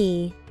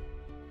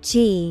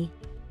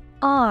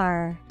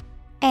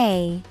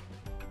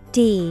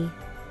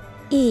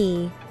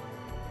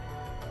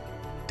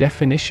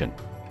 Definition: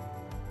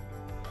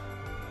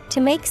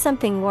 to make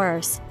something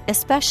worse,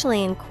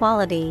 especially in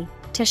quality,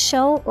 to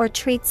show or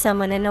treat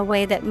someone in a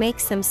way that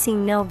makes them see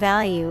no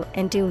value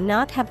and do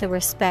not have the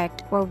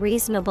respect or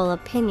reasonable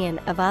opinion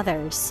of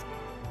others.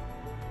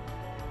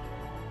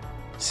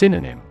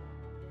 Synonym: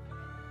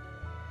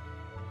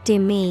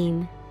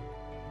 demean,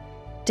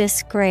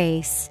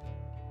 disgrace,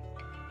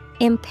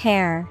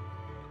 impair.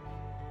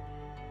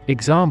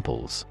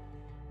 Examples: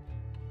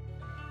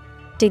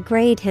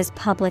 degrade his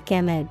public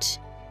image,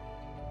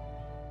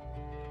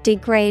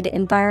 degrade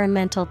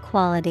environmental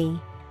quality.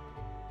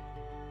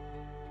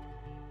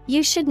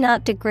 You should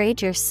not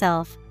degrade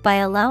yourself by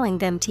allowing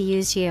them to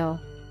use you.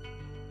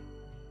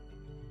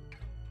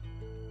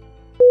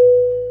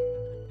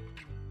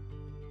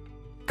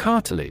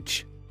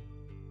 Cartilage.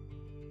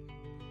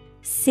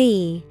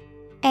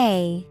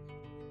 C-A-R-T-I-L-A-G-E.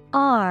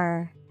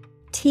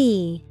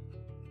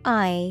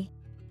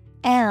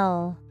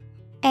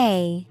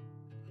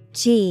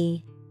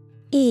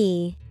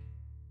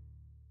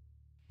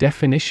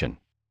 Definition: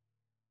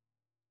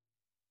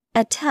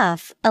 a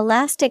tough,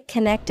 elastic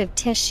connective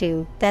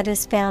tissue that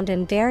is found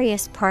in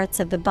various parts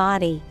of the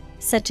body,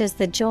 such as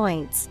the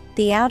joints,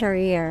 the outer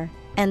ear,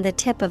 and the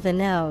tip of the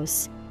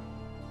nose.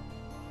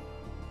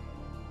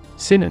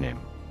 Synonym: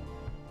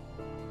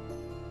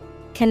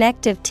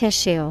 connective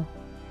tissue,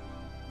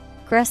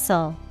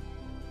 gristle,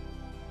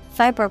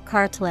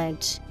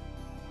 fibrocartilage.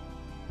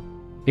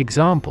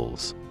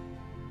 Examples: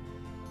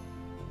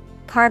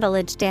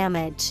 Cartilage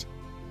damage,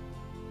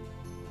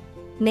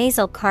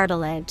 nasal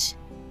cartilage.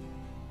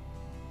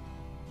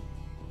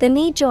 The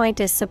knee joint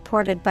is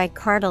supported by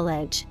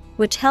cartilage,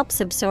 which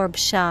helps absorb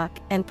shock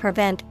and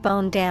prevent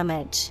bone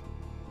damage.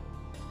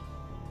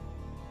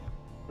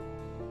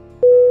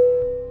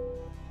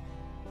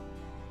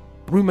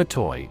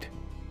 Rheumatoid.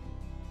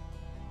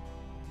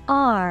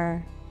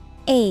 R-H-E-U-M-A-T-O-I-D.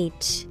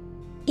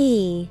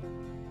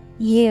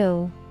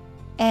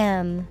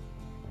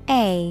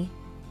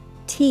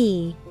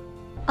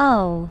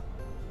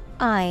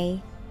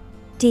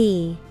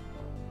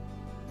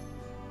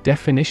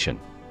 Definition: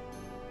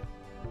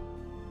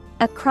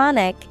 a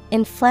chronic,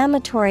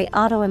 inflammatory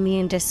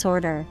autoimmune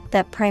disorder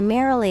that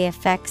primarily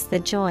affects the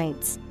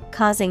joints,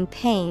 causing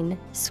pain,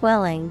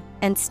 swelling,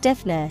 and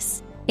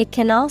stiffness. It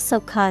can also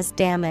cause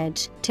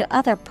damage to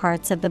other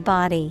parts of the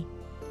body.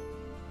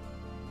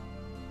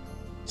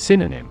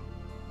 Synonym: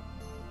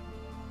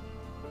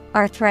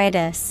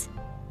 arthritis,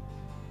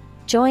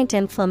 joint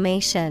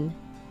inflammation,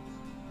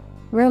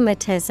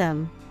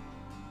 rheumatism.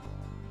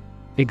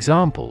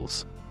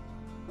 Examples: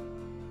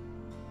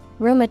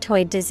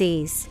 rheumatoid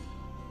disease,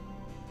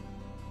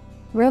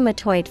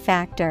 rheumatoid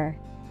factor.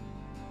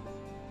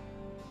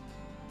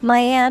 My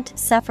aunt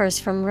suffers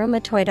from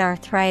rheumatoid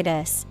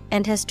arthritis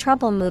and has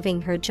trouble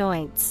moving her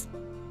joints.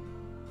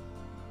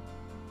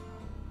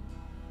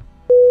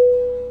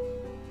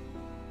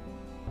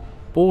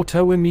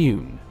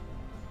 Autoimmune.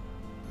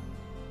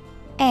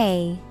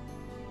 A-U-T-O-I-M-M-U-N-E.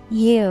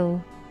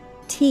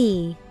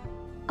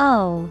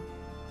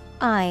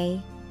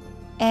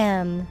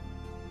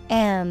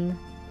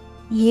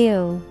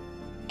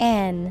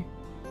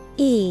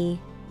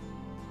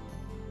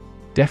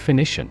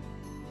 Definition: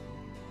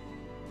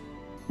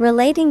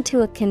 relating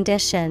to a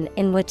condition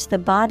in which the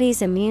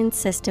body's immune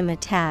system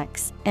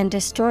attacks and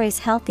destroys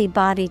healthy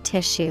body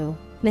tissue,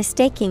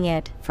 mistaking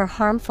it for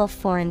harmful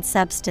foreign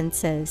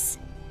substances.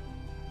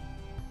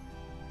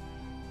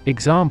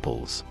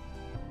 Examples: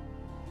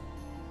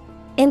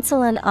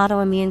 insulin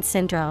autoimmune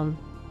syndrome,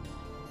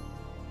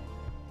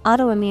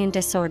 autoimmune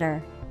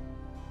disorder.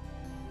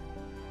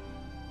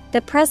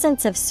 The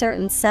presence of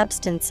certain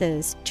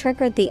substances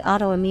triggered the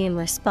autoimmune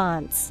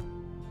response.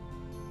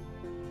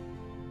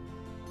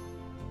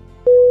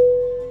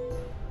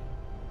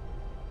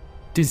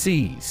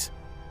 Disease.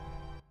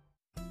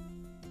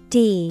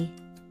 D-I-S-E-A-S-E.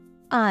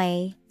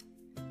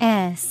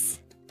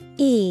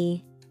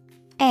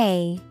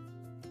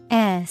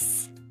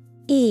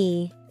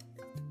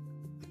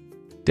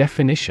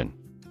 Definition: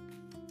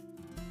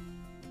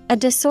 a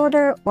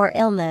disorder or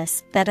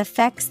illness that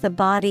affects the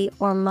body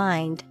or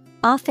mind,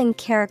 often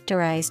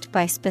characterized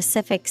by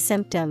specific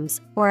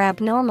symptoms or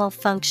abnormal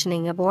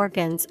functioning of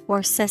organs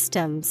or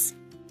systems.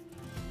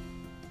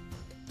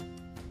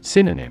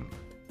 Synonym: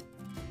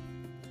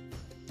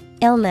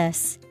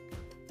 illness,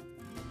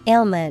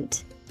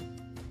 ailment,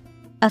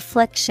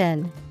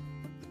 affliction.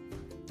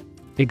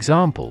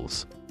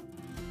 Examples: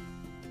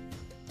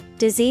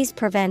 disease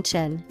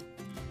prevention,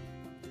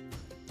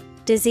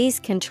 disease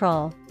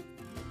control.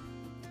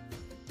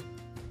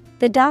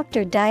 The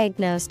doctor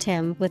diagnosed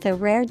him with a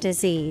rare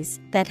disease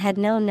that had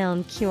no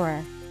known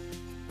cure.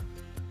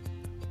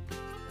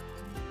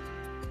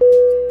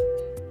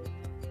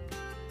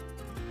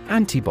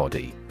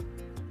 Antibody.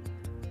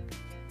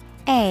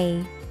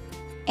 A-N-T-I-B-O-D-Y.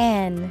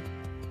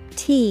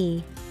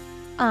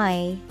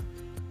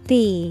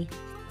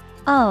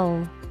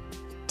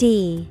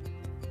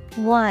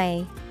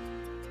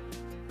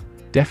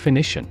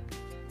 Definition: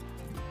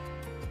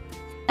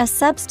 a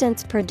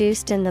substance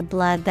produced in the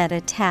blood that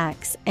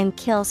attacks and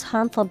kills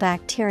harmful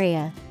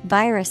bacteria,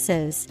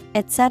 viruses,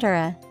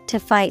 etc., to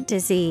fight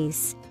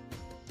disease.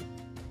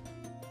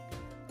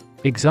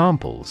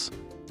 Examples: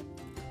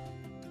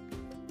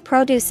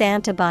 produce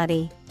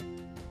antibody,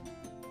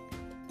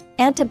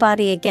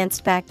 antibody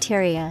against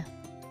bacteria.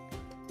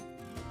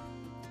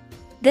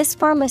 This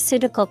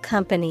pharmaceutical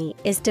company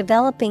is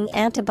developing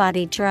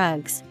antibody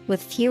drugs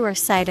with fewer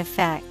side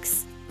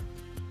effects.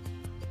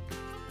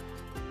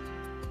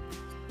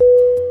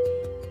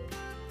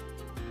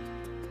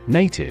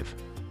 Native.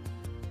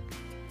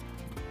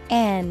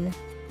 N-A-T-I-V-E.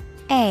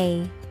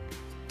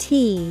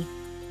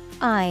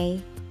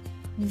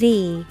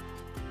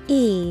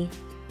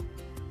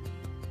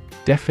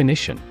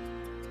 Definition: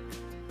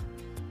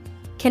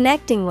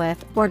 connecting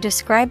with or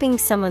describing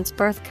someone's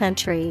birth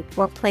country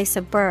or place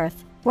of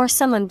birth, or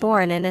someone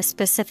born in a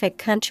specific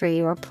country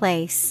or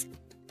place.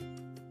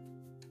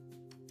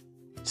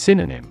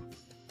 Synonym: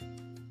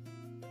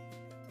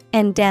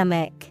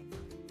 endemic,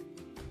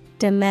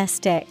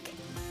 domestic,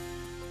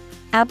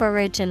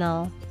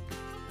 aboriginal.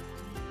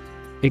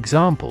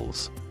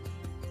 Examples: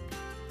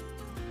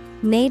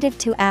 native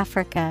to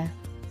Africa,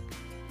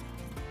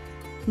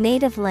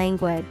 native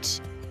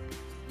language.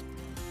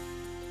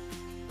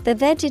 The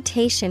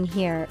vegetation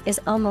here is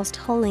almost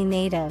wholly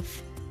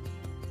native.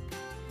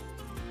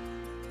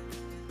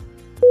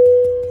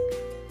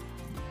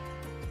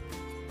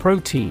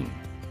 Protein.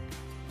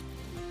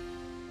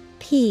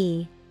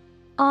 Protein.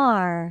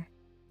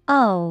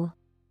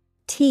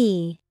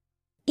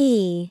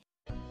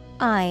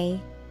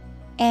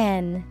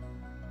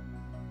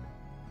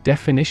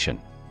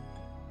 Definition.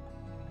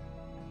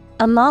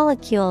 A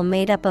molecule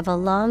made up of a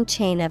long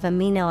chain of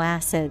amino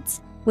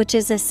acids, which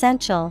is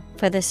essential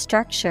for the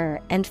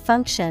structure and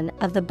function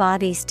of the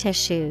body's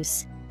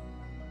tissues.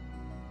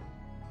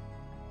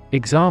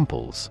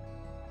 Examples: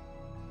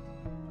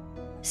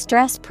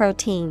 Stress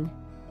protein,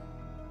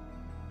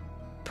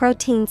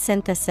 protein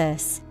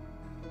synthesis.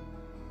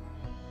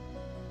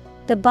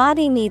 The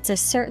body needs a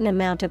certain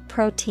amount of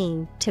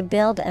protein to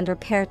build and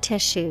repair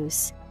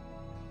tissues.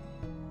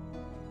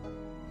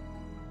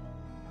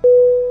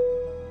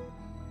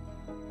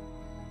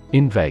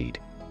 Invade.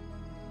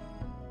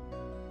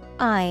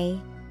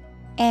 I-N-V-A-D-E.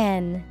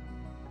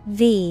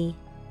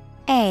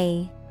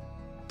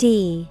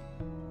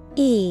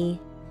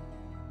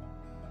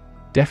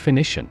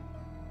 Definition.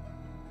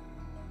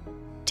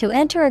 To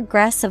enter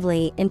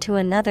aggressively into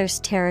another's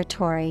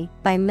territory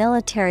by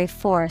military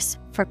force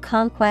for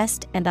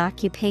conquest and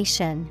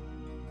occupation.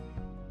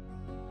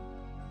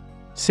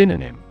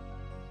 Synonym.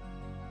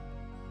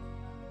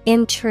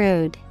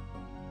 Intrude,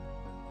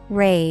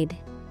 raid,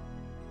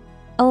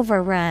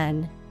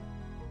 overrun.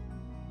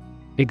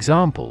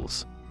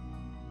 Examples: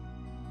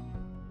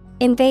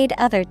 Invade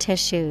other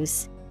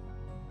tissues.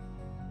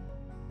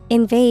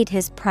 Invade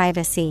his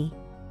privacy.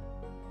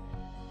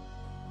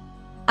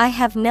 I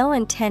have no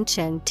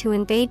intention to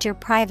invade your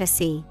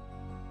privacy.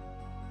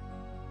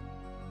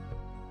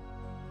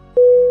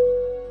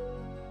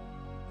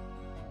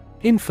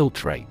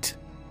 Infiltrate.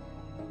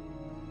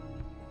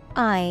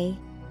 I-N-F-I-L-T-R-A-T-E.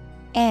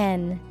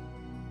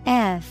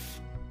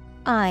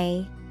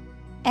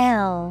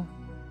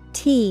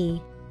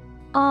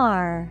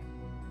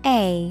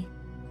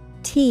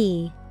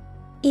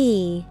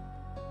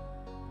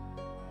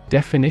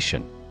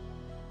 Definition.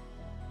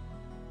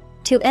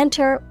 To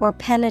enter or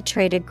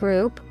penetrate a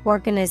group,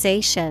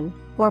 organization,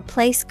 or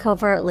place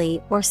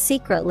covertly or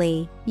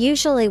secretly,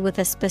 usually with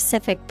a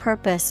specific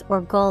purpose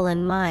or goal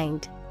in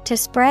mind. To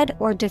spread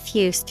or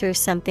diffuse through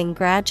something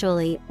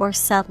gradually or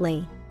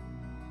subtly.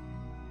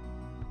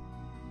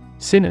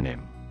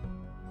 Synonym.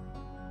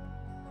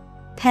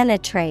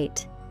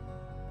 Penetrate,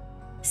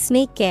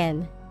 sneak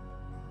in,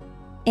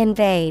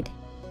 invade.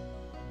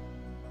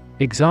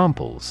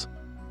 Examples: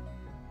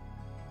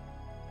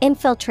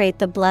 Infiltrate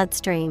the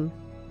bloodstream.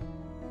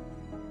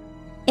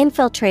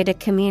 Infiltrate a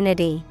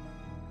community.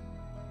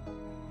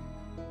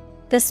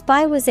 The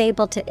spy was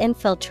able to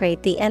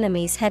infiltrate the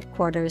enemy's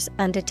headquarters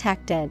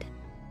undetected.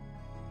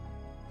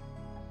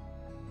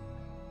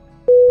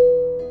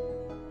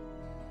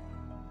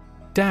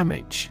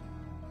 Damage.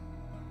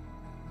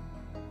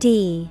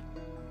 D-A-M-A-G-E.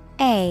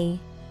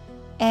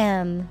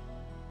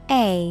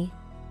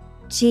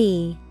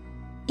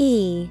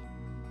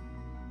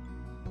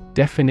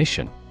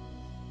 Definition.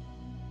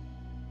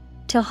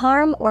 To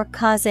harm or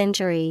cause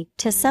injury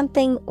to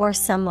something or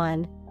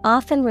someone,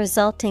 often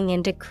resulting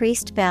in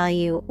decreased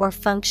value or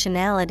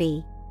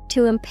functionality.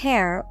 To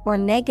impair or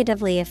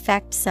negatively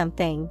affect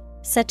something,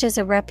 such as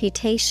a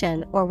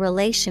reputation or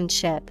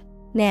relationship.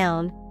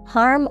 Noun,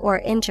 harm or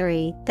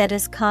injury that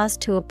is caused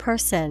to a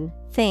person,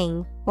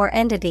 thing, or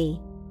entity.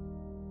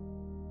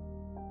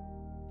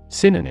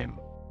 Synonym.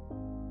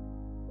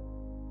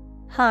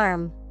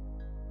 Harm,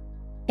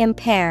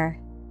 impair,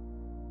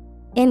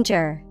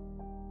 injure.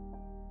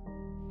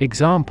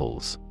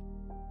 Examples: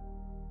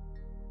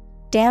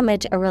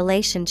 Damage a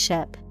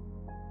relationship.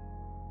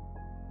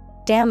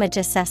 Damage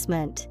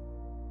assessment.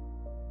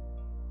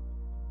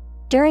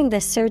 During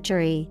the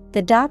surgery,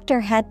 the doctor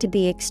had to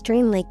be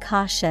extremely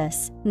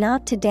cautious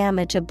not to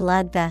damage a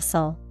blood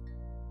vessel.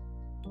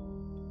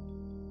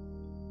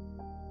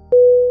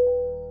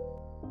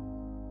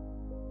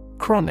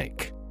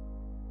 Chronic.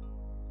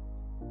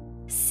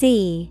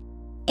 C-H-R-O-N-I-C.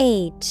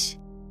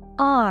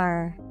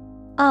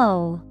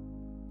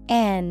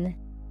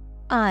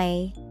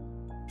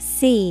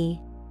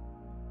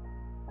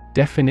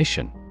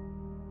 Definition.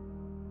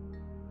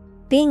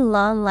 Being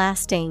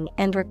long-lasting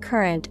and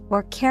recurrent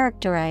or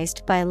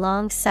characterized by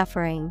long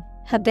suffering,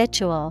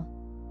 habitual.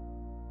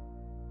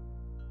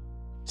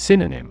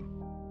 Synonym.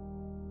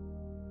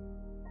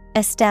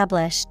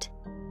 Established,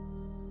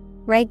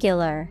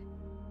 regular,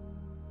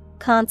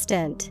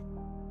 constant.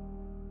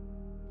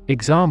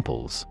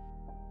 Examples: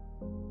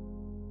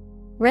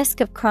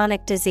 Risk of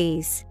chronic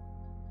disease.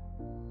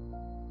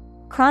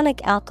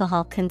 Chronic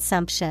alcohol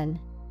consumption.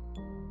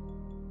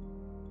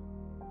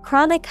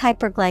 Chronic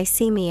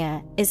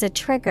hyperglycemia is a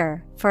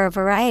trigger for a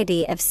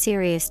variety of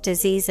serious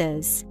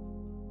diseases.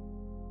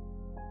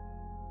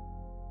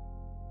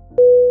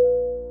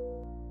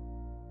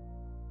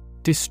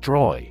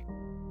 Destroy.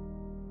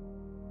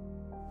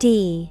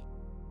 D-E-S-T-R-O-Y.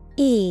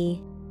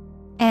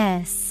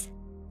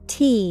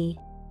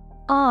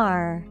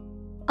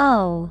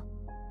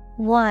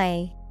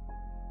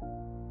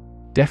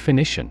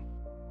 Definition.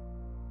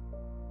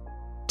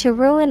 To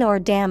ruin or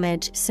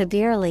damage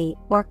severely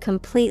or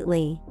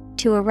completely,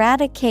 to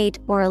eradicate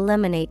or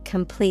eliminate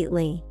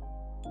completely.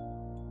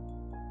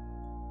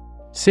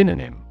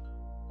 Synonym: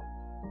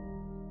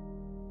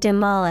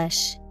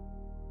 Demolish,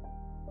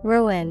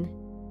 ruin,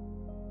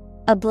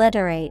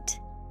 obliterate.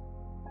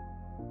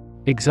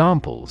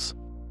 Examples: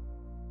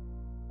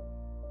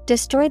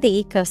 Destroy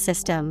the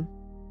ecosystem.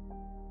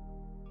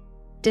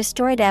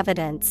 Destroyed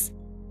evidence.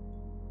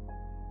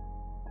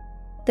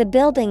 The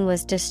building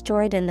was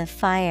destroyed in the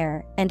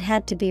fire and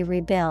had to be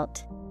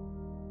rebuilt.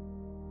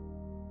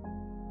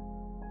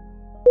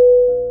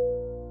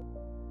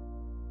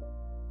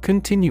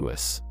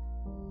 Continuous.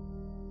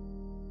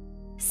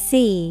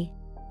 CONTINUous.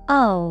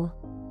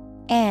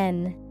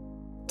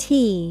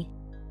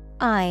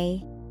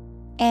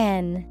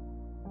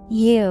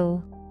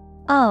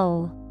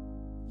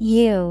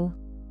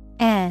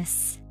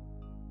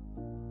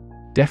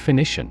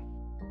 Definition: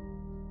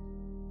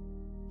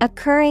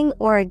 Occurring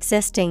or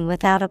existing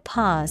without a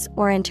pause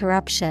or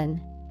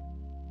interruption.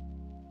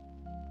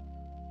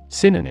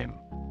 Synonym: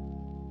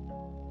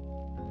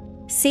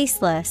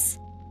 Ceaseless,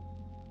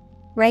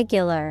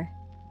 regular,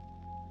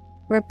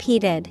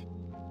 repeated.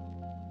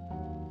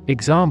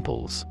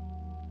 Examples: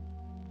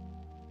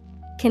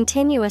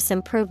 Continuous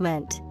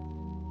improvement.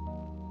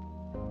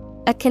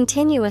 A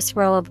continuous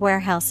row of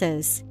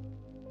warehouses.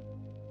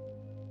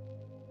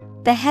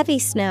 The heavy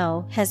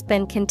snow has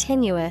been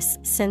continuous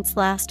since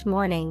last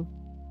morning.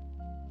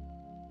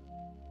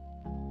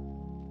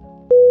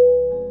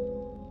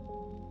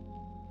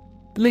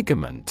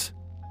 Ligament.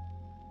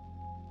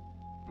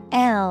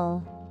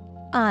 Ligament.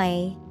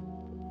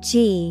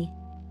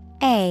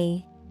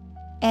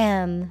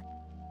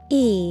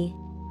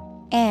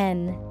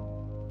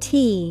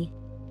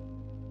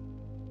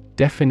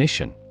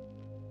 Definition: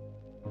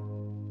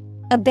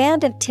 A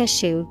band of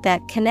tissue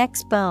that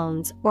connects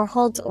bones or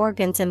holds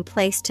organs in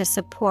place to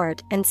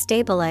support and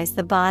stabilize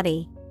the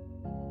body.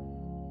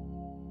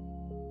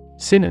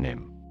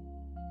 Synonym: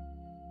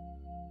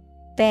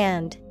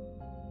 Band,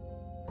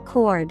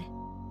 cord,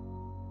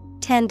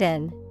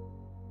 tendon.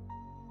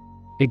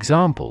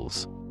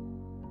 Examples: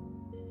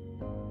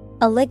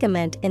 A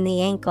ligament in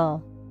the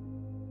ankle.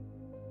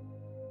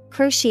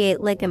 Cruciate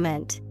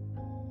ligament.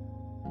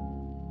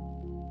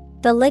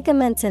 The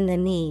ligaments in the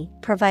knee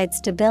provide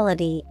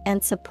stability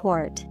and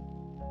support.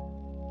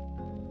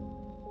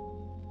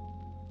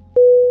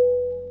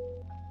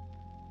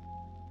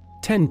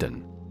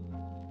 Tendon.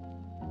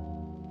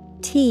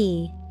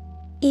 TENDON.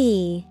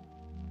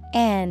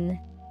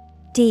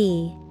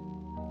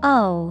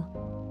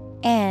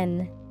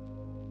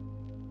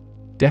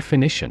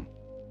 Definition: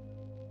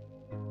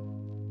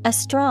 A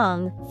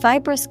strong,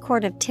 fibrous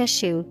cord of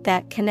tissue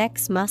that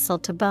connects muscle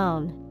to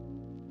bone.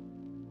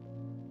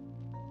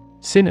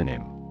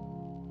 Synonym: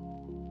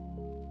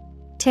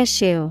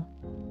 Tissue,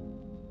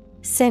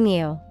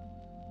 sinew,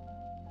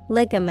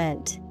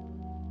 ligament.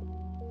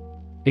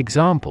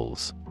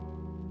 Examples: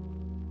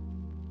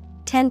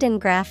 Tendon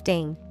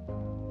grafting.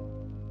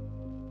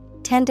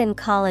 Tendon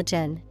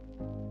collagen.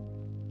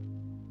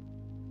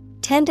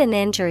 Tendon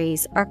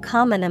injuries are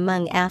common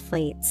among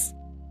athletes.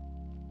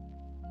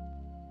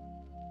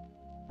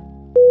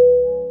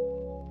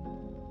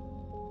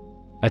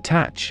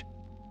 Attach.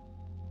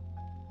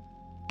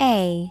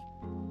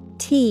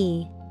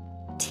 ATTACH.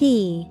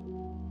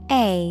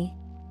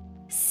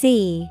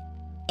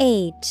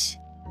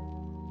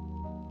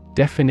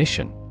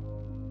 Definition: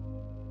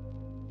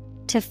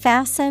 To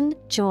fasten,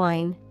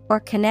 join, or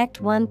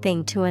connect one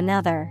thing to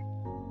another.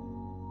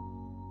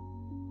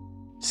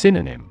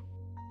 Synonym: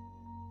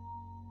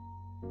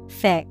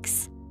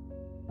 Fix,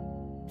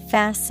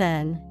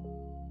 fasten,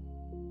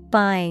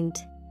 bind.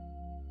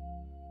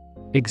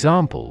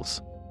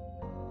 Examples: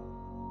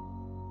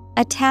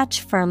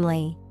 Attach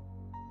firmly.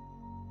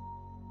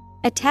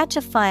 Attach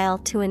a file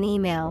to an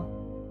email.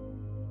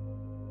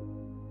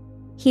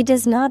 He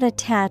does not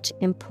attach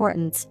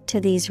importance to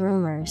these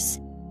rumors.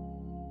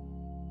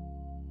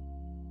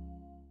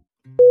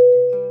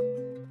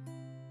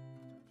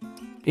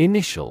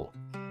 Initial.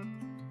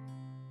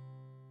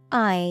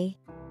 INITIAL.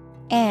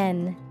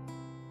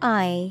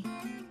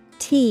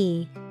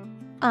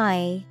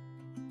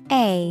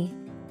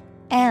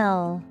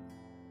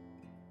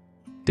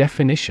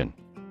 Definition: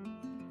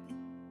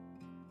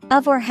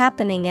 Of or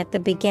happening at the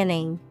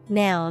beginning,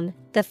 noun,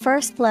 the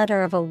first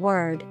letter of a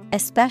word,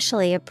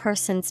 especially a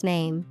person's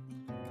name.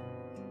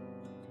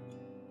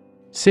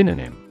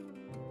 Synonym: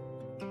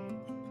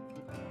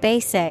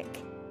 Basic,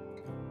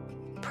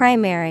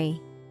 primary,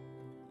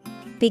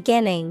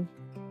 beginning.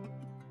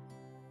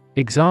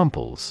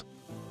 Examples: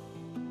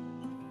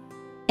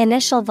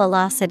 Initial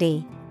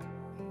velocity.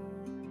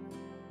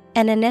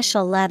 An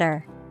initial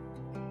letter.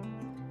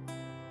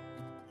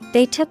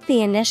 They took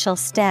the initial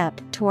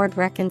step toward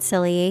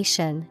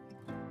reconciliation.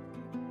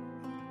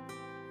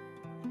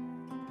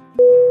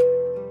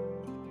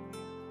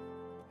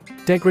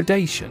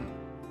 Degradation.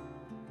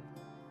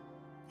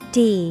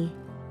 DEGRADATION.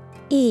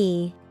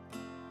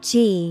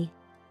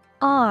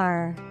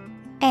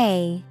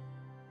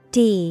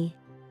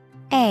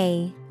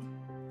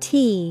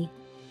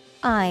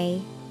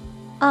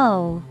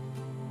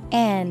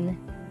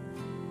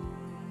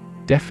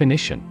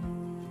 Definition: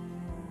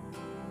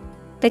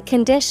 The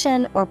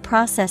condition or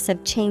process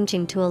of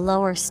changing to a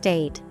lower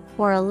state,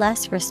 or a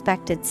less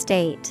respected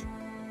state.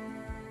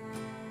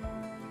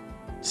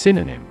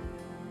 Synonym: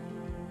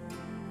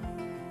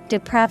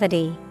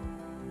 Depravity,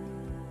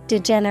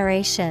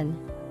 degeneration,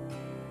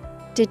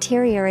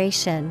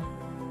 deterioration.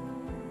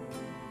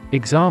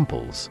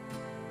 Examples: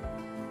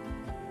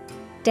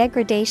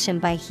 Degradation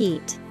by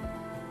heat.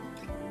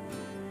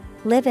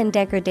 Live in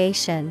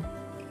degradation.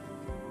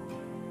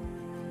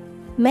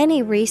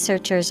 Many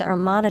researchers are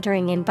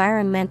monitoring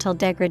environmental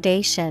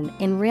degradation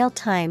in real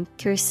time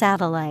through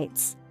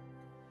satellites.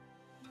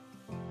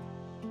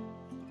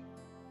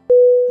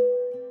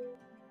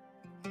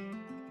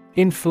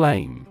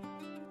 Inflame.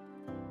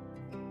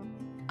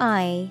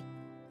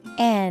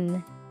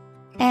 INFLAME.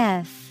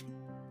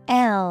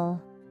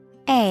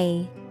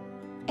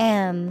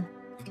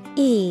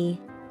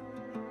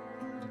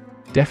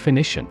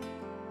 Definition: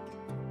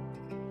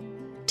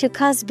 To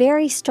cause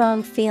very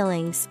strong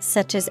feelings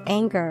such as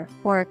anger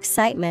or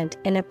excitement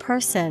in a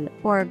person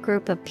or a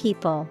group of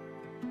people.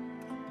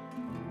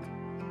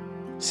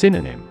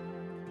 Synonym: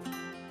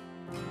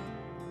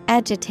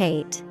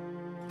 Agitate,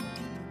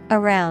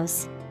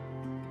 arouse,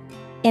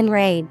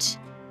 enrage.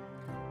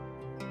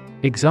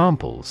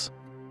 Examples: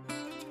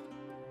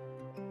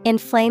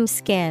 Inflame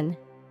skin.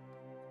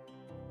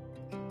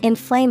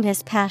 Inflame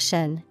his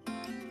passion.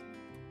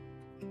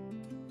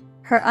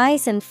 Her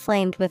eyes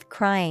inflamed with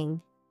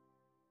crying.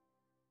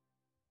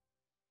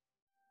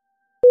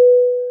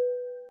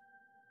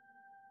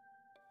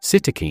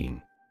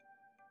 Cytokine.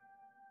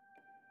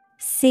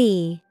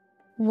 CYTOKINE.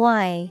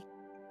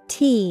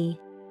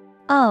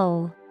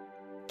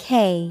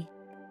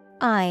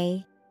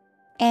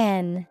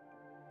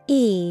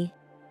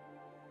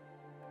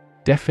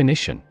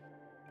 Definition: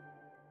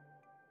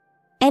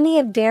 Any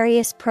of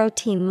various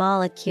protein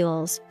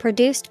molecules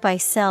produced by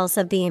cells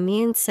of the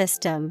immune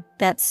system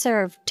that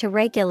serve to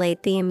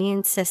regulate the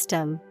immune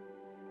system.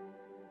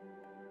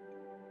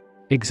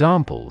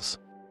 Examples: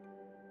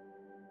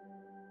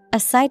 A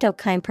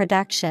cytokine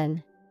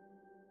production.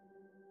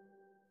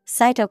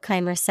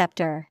 Cytokine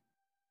receptor.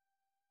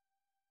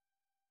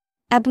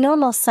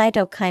 Abnormal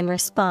cytokine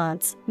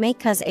response may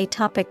cause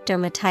atopic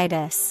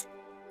dermatitis.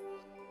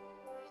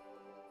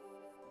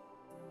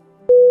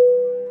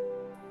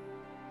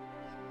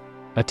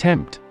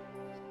 Attempt.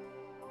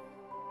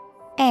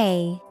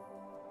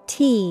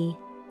 ATTEMPT.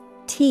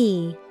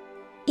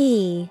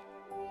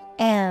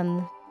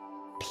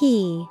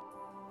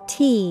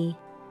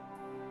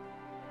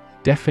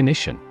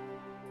 Definition: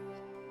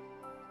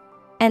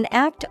 An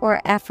act or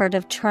effort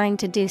of trying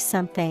to do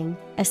something,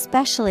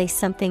 especially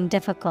something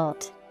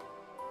difficult.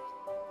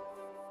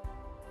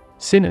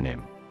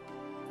 Synonym: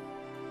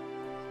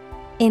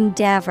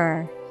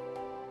 Endeavor,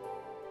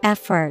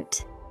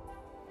 effort,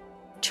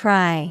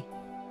 try.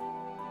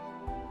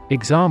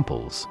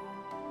 Examples: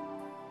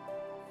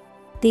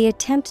 The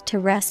attempt to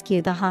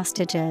rescue the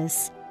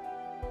hostages.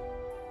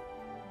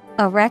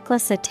 A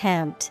reckless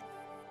attempt.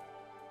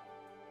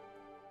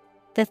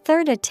 The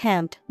third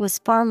attempt was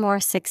far more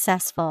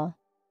successful.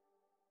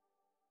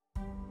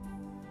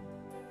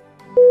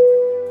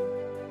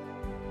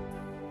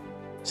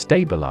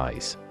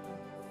 Stabilize.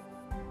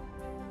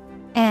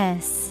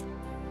 STABILIZE.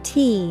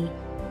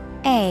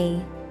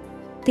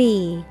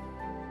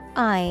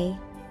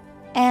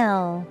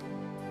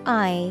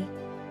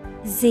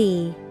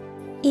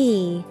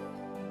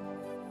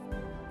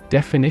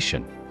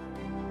 Definition: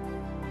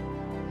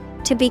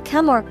 To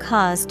become or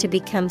cause to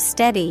become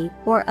steady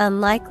or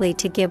unlikely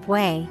to give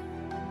way.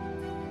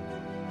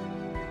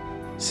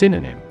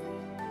 Synonym: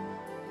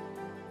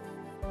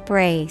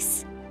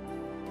 Brace,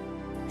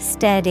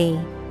 steady,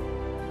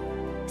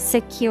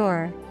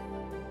 secure.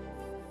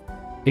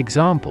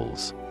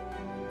 Examples: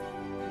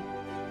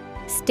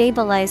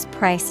 Stabilize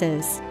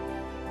prices.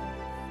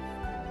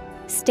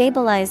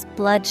 Stabilize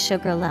blood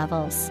sugar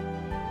levels.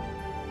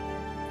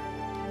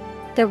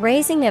 The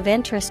raising of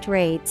interest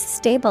rates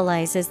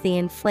stabilizes the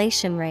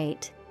inflation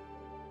rate.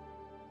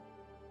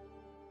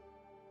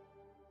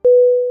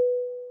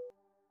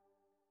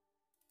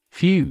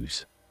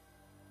 Fuse.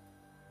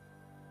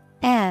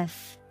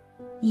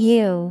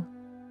 FUSE.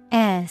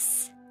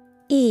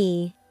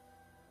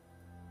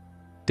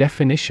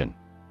 Definition: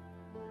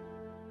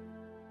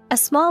 A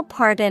small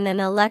part in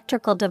an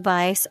electrical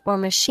device or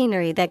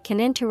machinery that can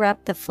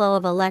interrupt the flow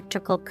of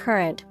electrical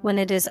current when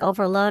it is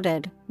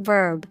overloaded.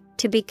 Verb,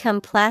 to become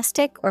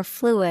plastic or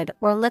fluid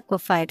or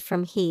liquefied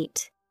from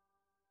heat.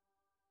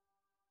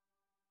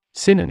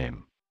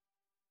 Synonym: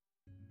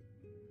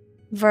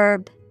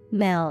 Verb,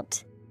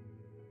 melt.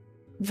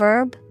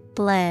 Verb,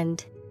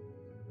 blend.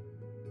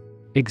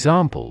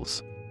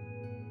 Examples: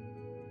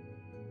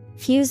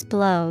 Fuse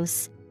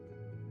blows.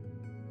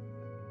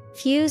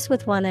 Fuse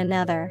with one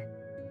another.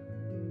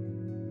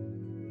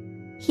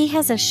 He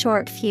has a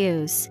short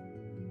fuse.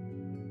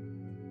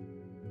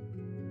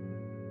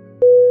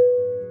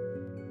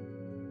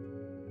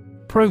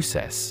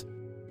 Process.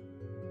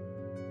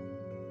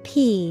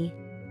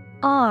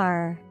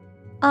 PROCESS.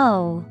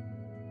 O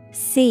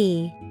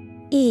C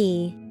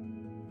E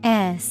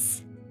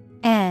S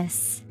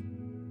S.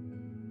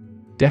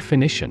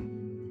 Definition: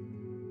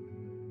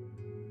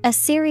 a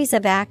series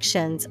of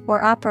actions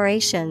or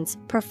operations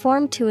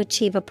performed to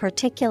achieve a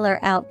particular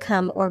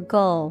outcome or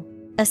goal,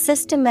 a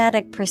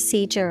systematic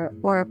procedure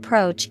or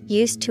approach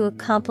used to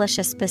accomplish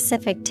a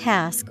specific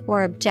task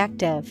or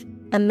objective,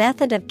 a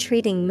method of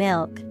treating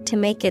milk to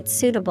make it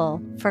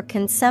suitable for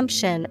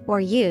consumption or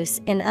use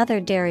in other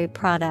dairy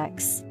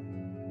products.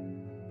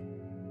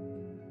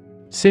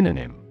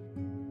 Synonym: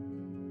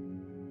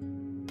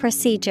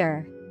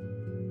 procedure,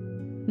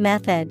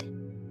 method,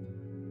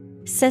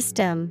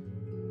 system.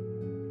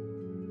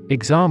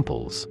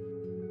 Examples: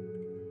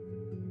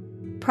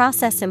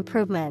 process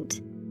improvement,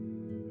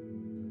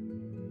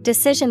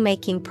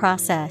 decision-making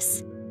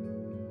process.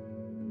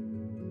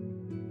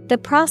 The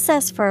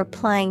process for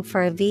applying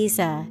for a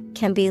visa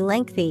can be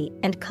lengthy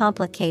and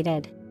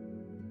complicated.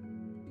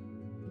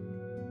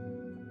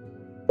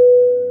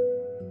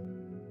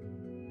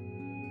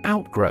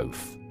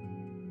 Outgrowth.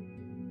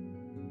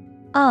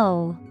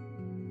 O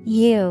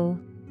U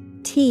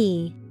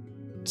T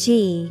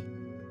G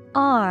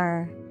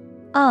R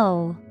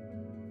O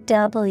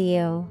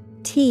W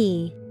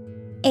T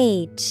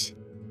H.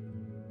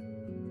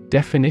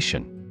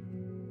 Definition: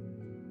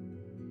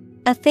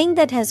 a thing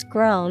that has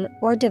grown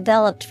or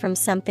developed from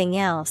something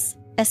else,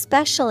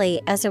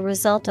 especially as a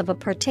result of a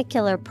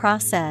particular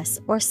process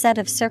or set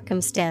of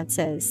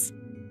circumstances.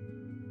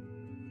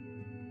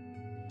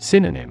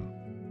 Synonym: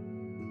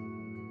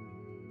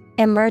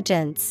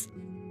 emergence,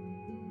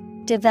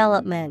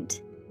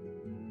 development,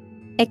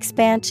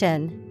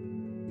 expansion.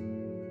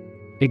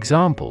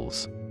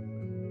 Examples: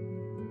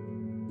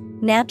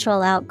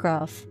 natural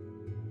outgrowth,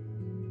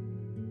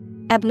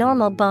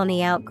 abnormal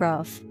bony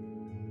outgrowth.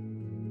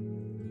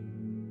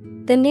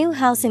 The new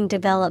housing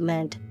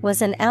development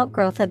was an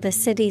outgrowth of the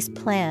city's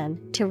plan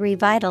to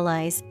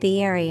revitalize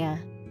the area.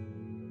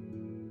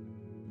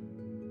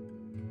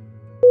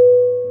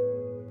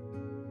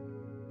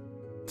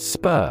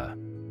 Spur.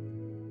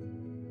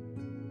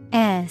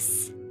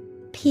 S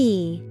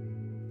P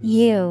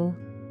U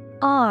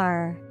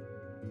R.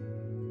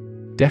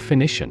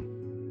 Definition: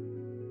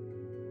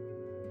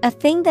 a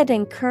thing that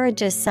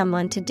encourages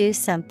someone to do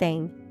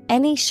something,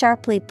 any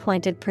sharply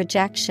pointed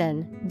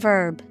projection,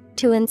 verb,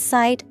 to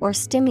incite or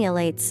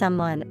stimulate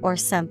someone or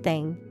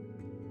something.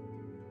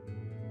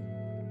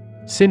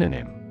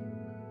 Synonym: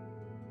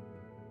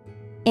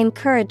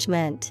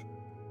 encouragement,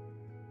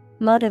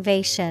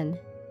 motivation,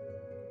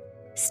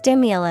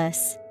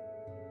 stimulus.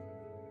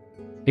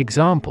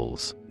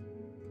 Examples: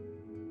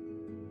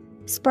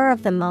 spur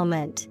of the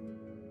moment,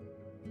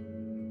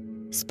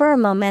 spur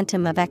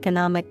momentum of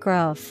economic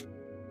growth.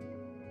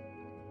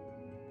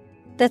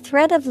 The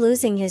threat of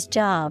losing his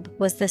job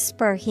was the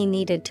spur he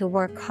needed to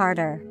work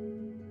harder.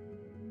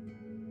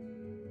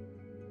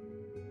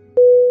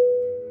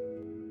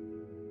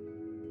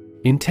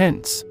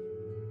 Intense.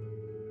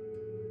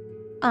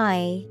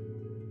 I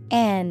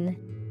N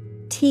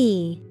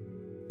T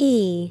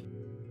E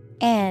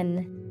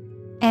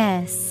N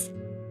S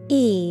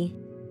E.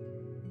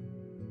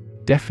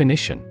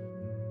 Definition: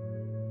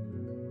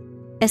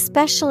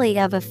 especially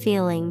of a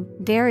feeling,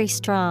 very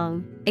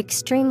strong,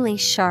 extremely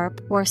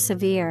sharp or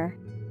severe.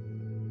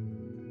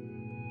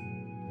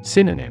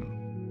 Synonym: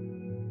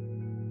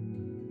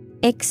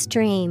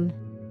 extreme,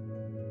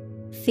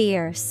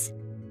 fierce,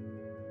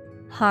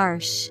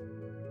 harsh.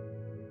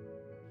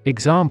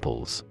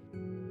 Examples: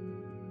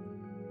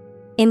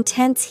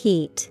 intense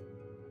heat,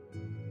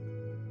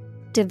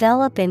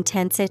 develop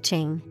intense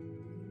itching.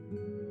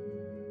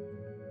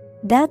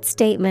 That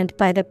statement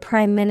by the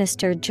Prime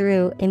Minister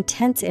drew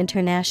intense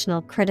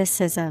international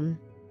criticism.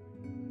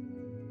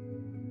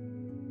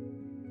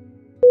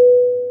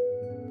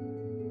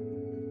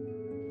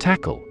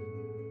 Tackle.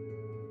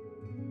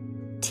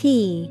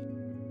 T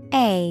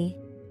A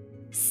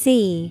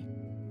C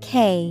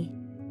K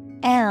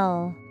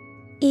L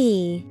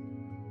E.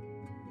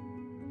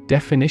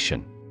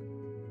 Definition: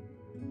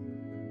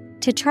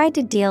 to try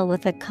to deal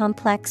with a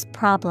complex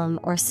problem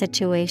or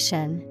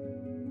situation.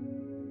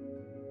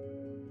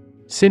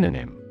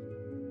 Synonym: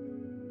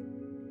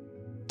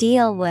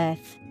 deal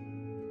with,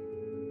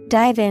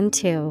 dive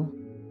into,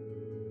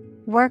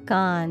 work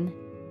on.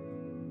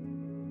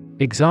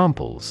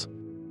 Examples: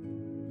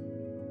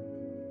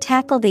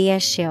 tackle the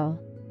issue,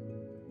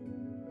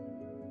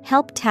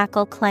 help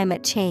tackle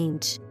climate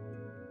change.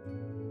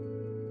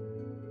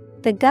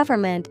 The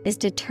government is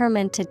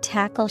determined to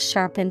tackle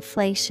sharp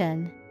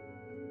inflation.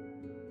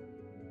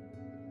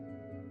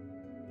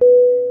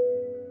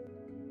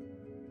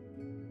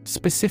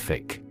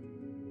 Specific.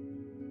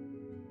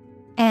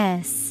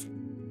 S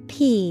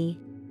P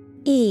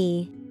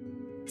E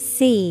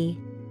C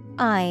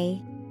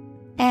I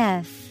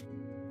F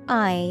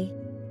I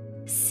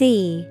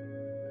C.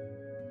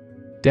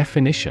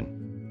 Definition: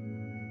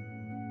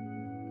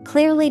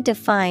 clearly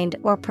defined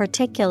or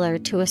particular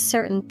to a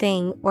certain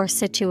thing or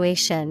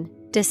situation,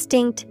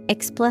 distinct,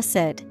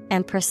 explicit,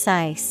 and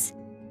precise.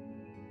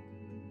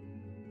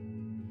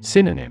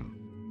 Synonym: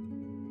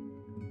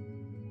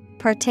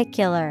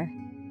 particular,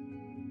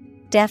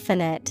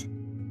 definite,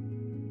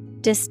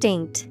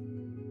 distinct.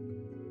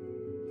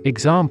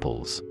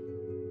 Examples: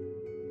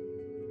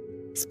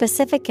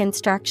 specific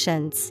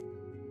instructions,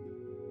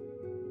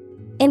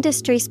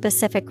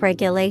 industry-specific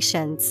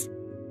regulations.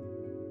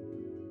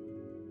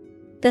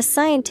 The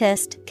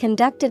scientist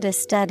conducted a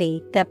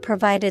study that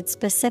provided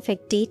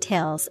specific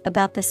details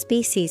about the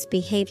species'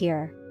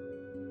 behavior.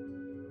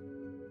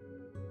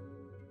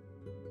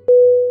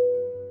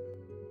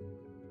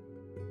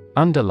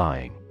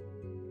 Underlying.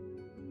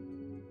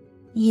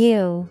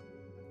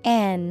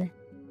 UNDERLYING.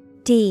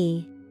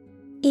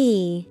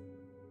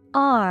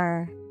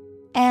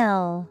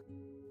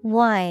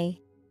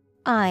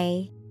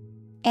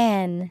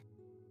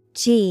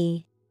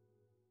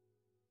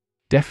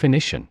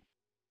 Definition: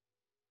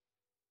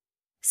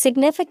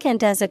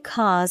 significant as a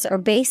cause or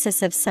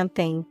basis of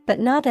something but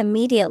not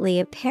immediately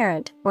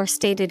apparent or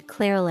stated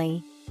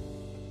clearly.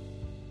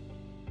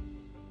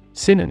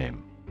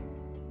 Synonym: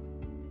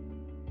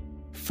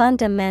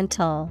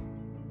 fundamental,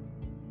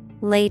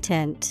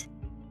 latent,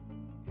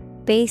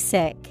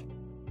 basic.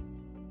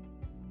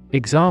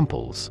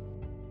 Examples: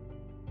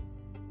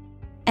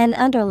 an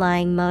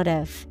underlying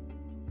motive,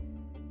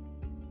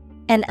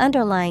 an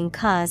underlying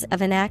cause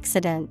of an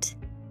accident.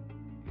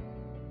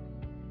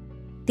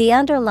 The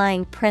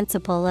underlying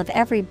principle of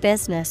every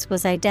business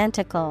was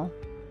identical.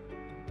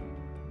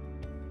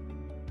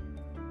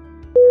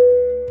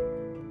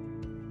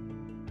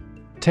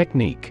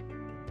 Technique.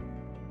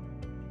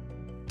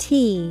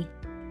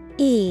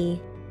 TECHNIQUE.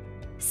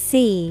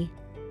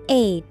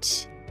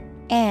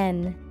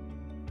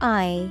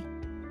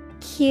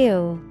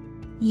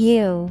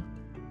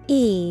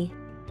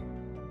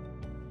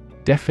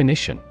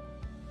 Definition: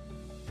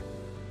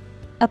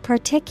 a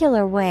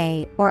particular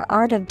way or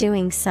art of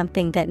doing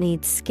something that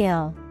needs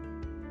skill.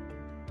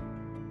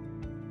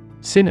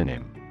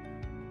 Synonym: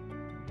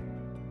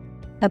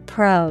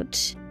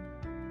 approach,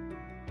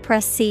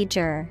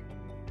 procedure,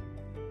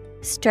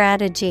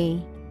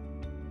 strategy.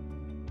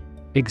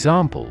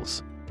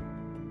 Examples: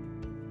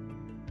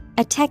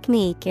 a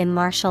technique in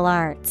martial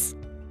arts.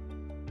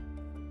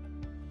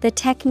 The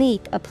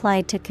technique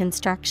applied to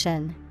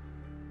construction.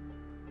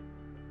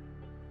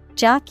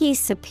 Jockey's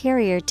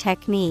superior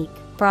technique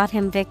brought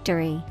him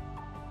victory.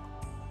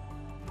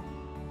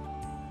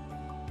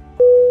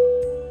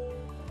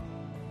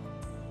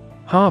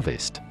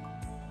 Harvest.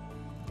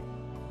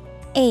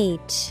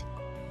 HARVEST.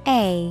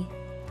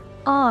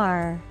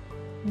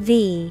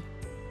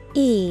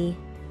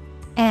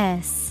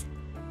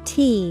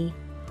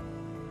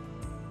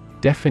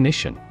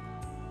 Definition: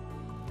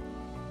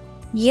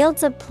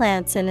 yields of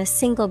plants in a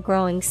single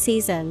growing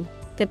season,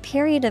 the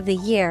period of the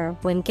year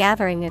when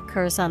gathering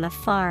occurs on a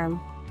farm.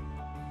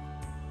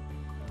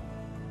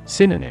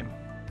 Synonym: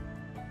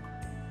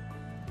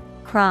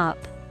 crop,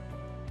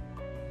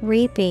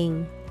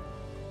 reaping,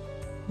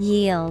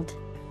 yield.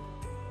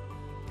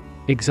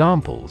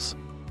 Examples: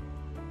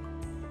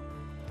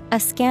 a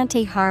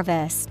scanty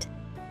harvest,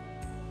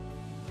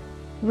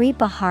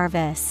 reap a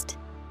harvest.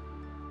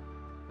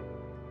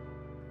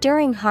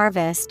 During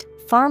harvest,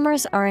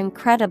 farmers are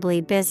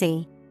incredibly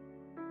busy.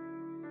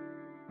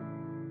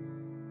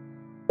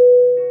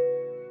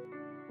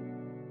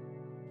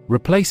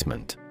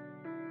 Replacement.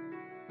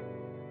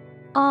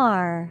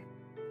 REPLACEMENT.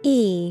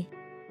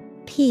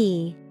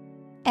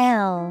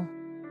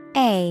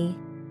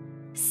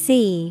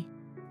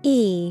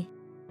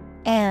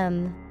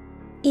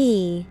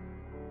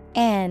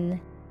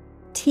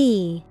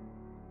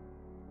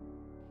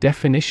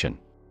 Definition: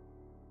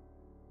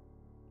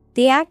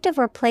 the act of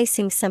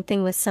replacing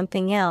something with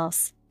something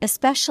else,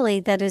 especially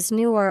that is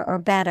newer or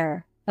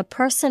better, a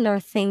person or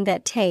thing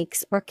that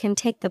takes or can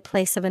take the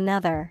place of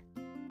another.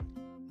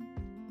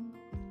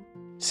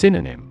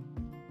 Synonym: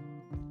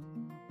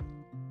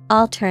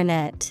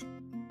 alternate,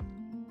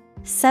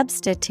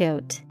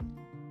 substitute,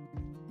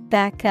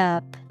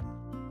 backup.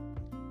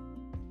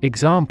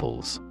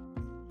 Examples: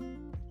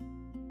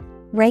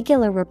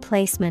 regular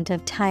replacement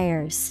of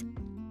tires,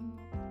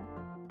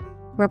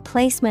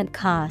 replacement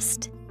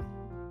cost.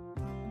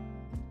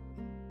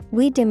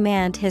 We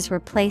demand his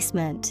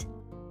replacement.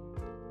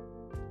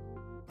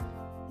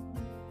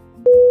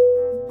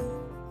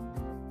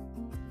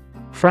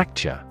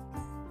 Fracture.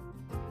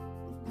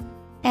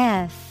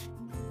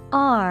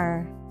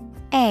 FRACTURE.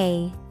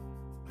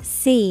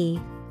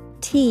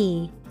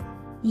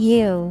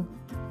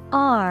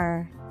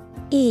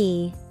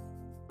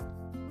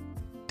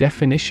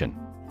 Definition: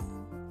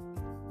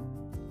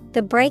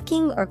 the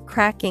breaking or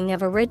cracking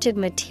of a rigid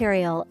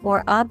material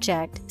or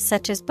object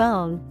such as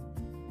bone.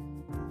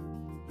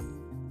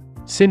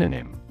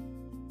 Synonym: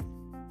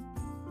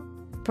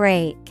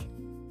 break,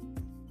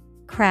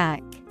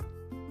 crack,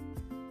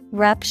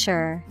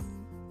 rupture.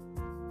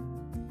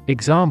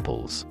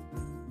 Examples: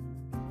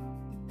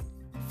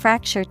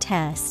 fracture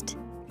test,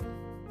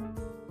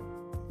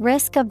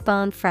 risk of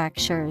bone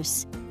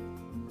fractures.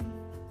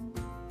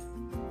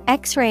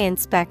 X-ray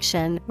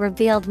inspection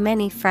revealed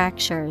many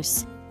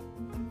fractures.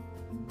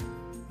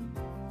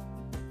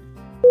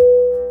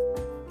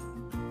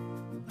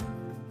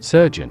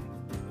 Surgeon.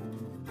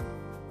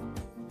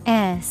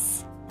 S-U-R-G-E-O-N.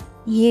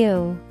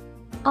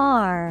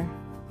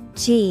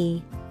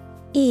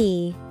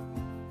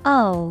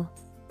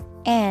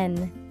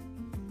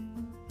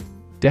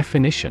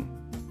 Definition: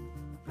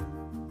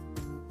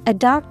 a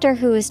doctor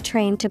who is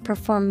trained to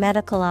perform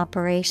medical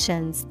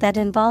operations that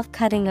involve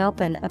cutting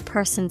open a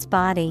person's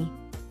body.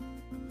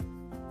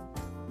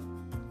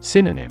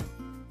 Synonym: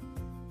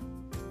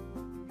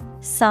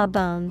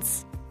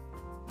 Sawbones,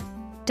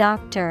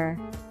 doctor.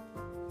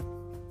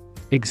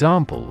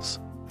 Examples: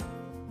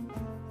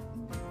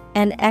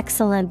 an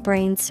excellent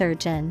brain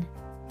surgeon,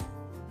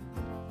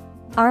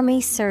 army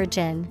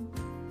surgeon.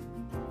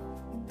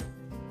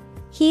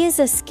 He is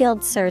a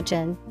skilled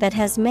surgeon that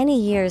has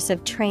many years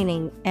of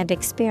training and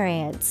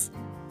experience.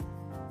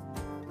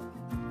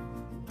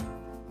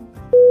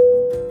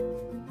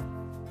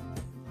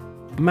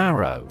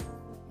 Marrow.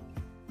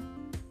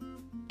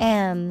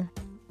 M-A-R-R-O-W.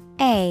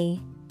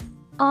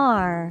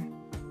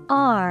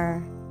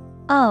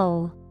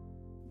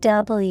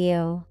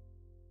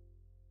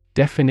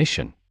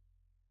 Definition: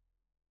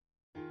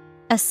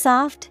 a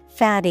soft,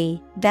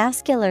 fatty,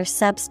 vascular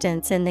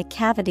substance in the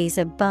cavities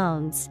of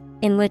bones,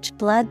 in which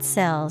blood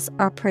cells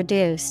are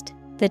produced,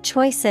 the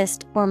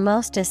choicest or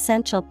most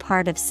essential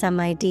part of some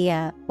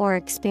idea or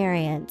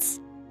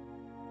experience.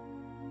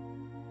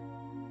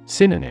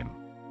 Synonym: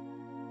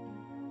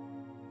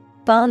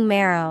 bone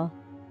marrow,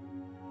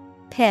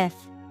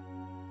 pith,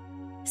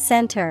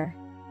 center.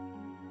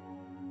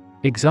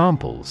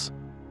 Examples: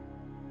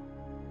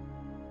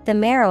 the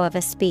marrow of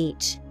a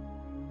speech,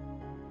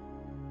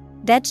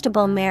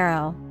 vegetable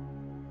marrow.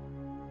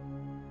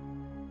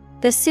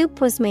 The soup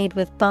was made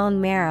with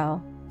bone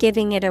marrow,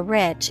 giving it a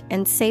rich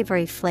and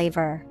savory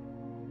flavor.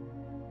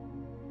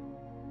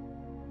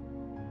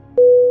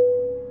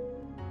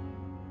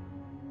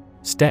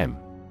 Stem.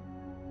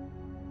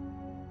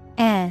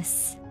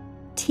 S-T-E-M.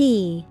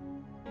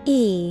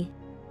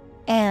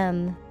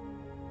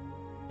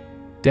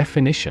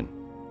 Definition: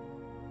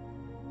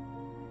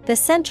 the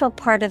central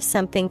part of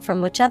something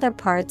from which other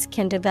parts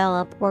can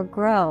develop or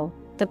grow,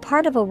 the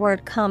part of a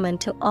word common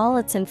to all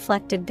its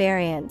inflected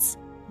variants.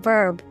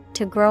 Verb,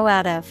 to grow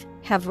out of,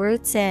 have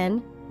roots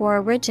in, or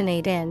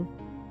originate in.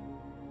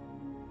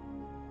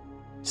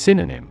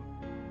 Synonym: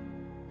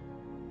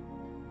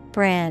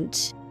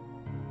 branch,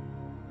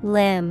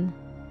 limb.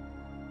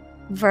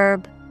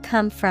 Verb,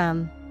 come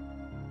from.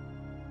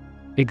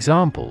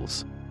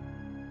 Examples: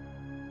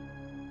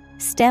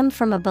 stem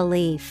from a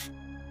belief,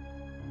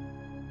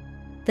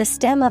 the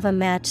stem of a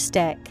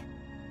matchstick.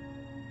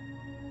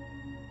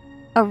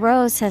 A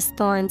rose has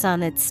thorns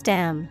on its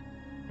stem.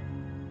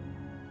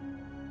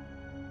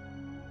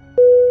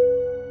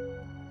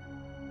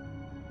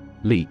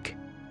 Leak.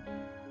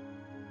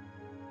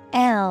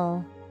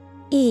 L-E-A-K.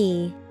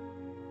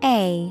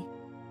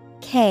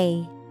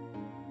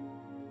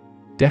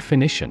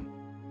 Definition: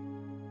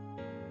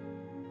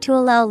 to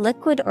allow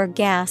liquid or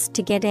gas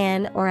to get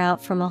in or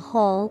out from a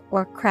hole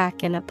or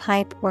crack in a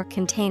pipe or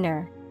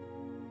container.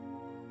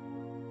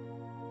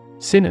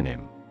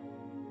 Synonym: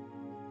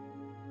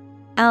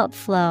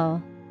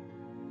 outflow,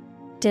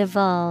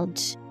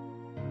 divulge,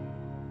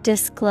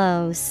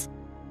 disclose.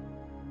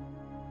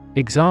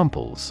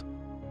 Examples: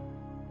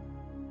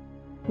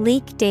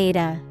 leak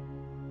data,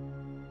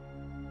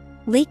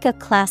 leak a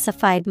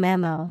classified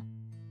memo.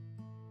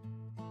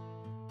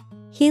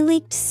 He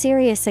leaked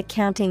serious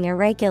accounting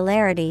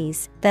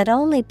irregularities that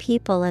only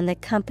people in the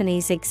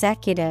company's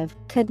executive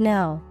could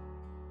know.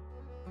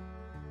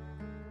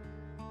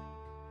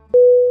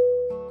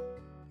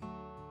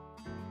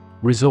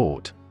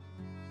 Resort.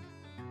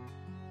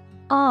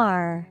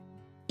 R-E-S-O-R-T.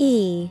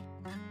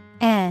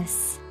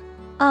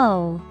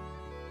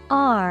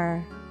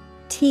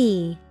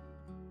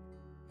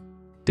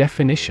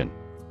 Definition: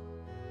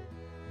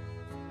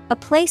 a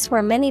place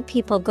where many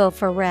people go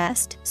for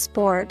rest,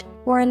 sport,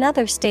 or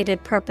another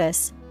stated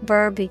purpose.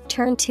 Verb,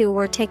 turn to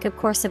or take a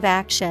course of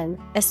action,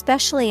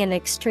 especially an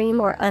extreme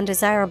or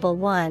undesirable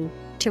one,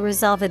 to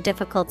resolve a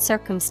difficult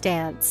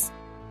circumstance.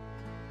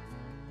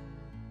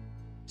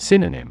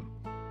 Synonym: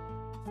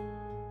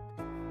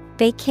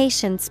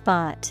 vacation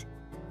spot,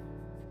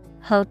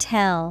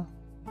 hotel.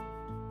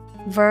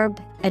 Verb,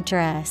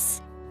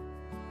 address.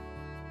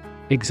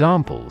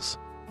 Examples: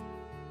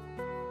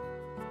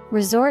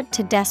 resort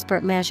to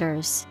desperate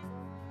measures,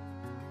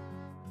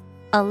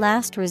 a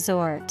last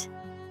resort.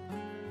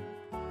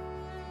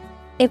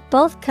 If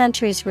both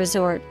countries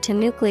resort to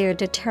nuclear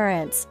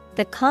deterrence,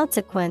 the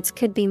consequence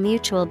could be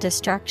mutual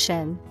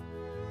destruction.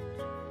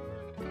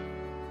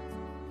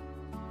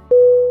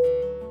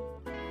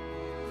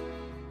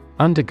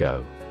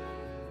 Undergo.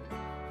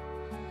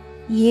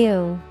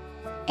 U-N-D-E-R-G-O.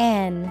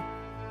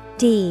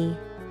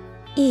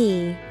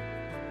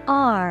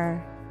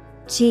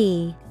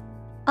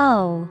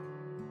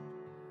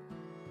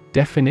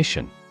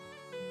 Definition: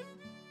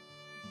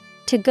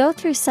 to go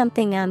through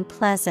something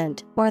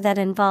unpleasant or that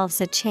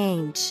involves a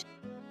change.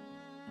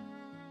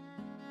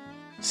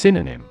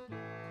 Synonym: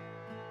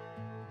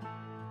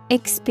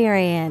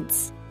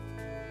 experience,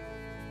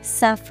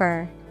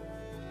 suffer,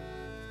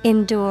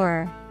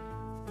 Endure.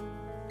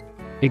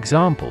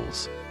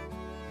 Examples: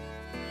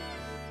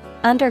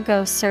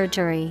 Undergo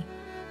surgery.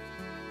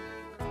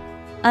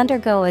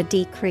 Undergo a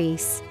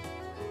decrease.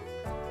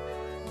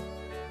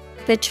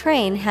 The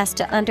train has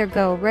to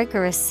undergo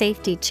rigorous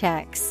safety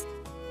checks.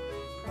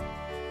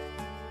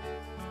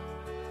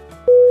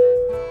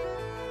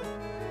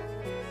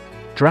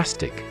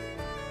 Drastic.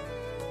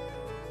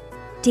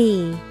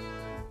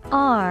 D-R-A-S-T-I-C.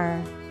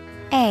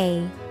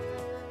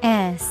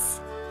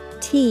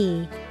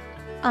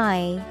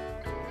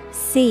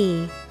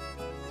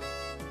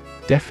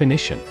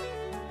 Definition: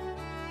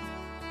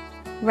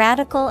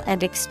 Radical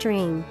and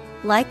extreme,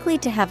 likely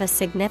to have a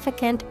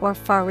significant or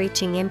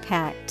far-reaching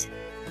impact.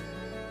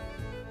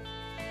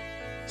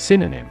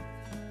 Synonym: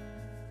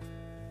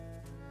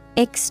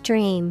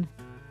 Extreme,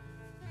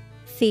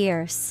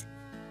 fierce,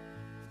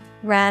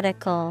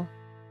 radical.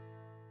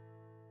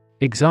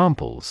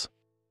 Examples: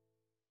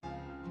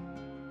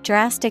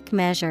 Drastic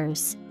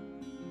measures.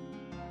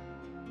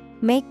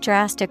 Make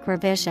drastic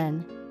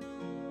revision.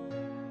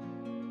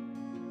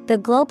 The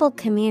global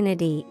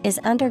community is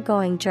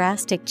undergoing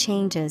drastic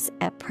changes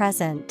at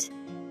present.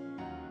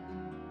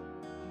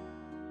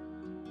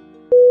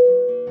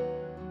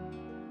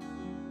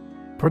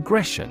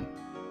 Progression.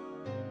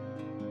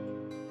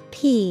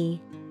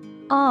 Progression.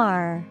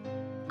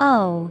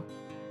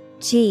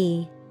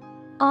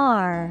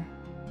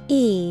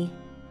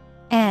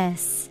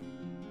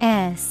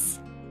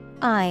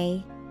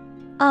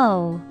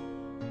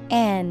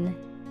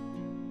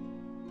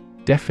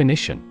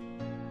 Definition: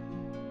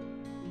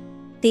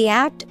 The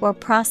act or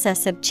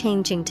process of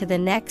changing to the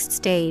next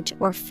stage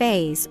or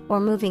phase or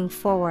moving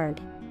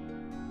forward.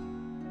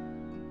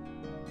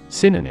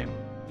 Synonym: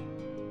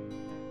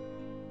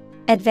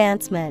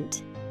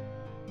 Advancement,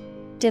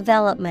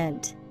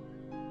 development,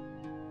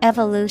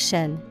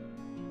 evolution.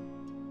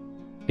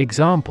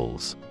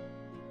 Examples: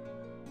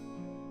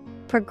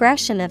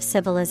 Progression of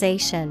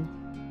civilization.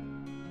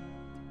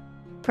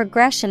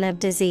 Progression of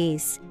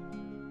disease.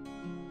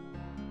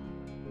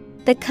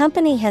 The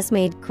company has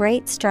made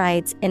great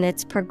strides in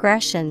its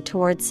progression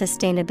towards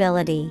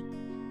sustainability.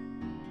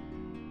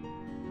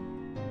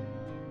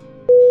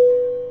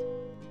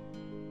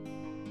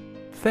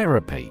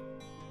 Therapy.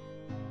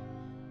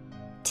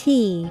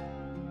 T-H-E-R-A-P-Y.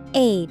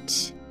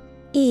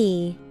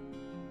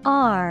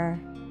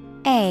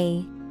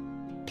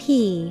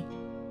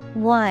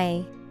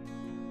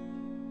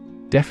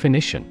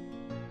 Definition: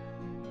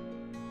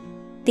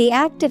 The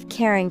act of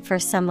caring for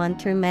someone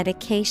through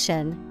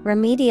medication,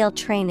 remedial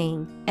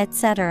training,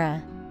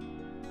 etc.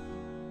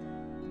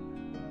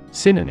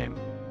 Synonym: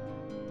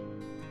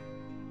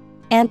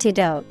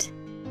 Antidote,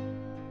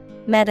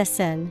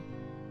 medicine,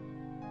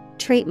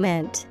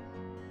 treatment.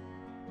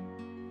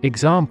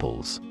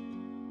 Examples: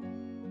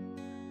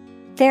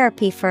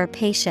 Therapy for a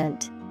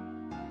patient.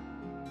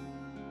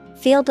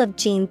 Field of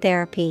gene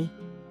therapy.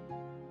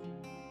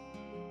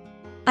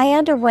 I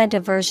underwent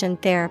aversion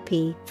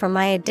therapy for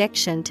my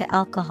addiction to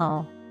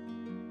alcohol.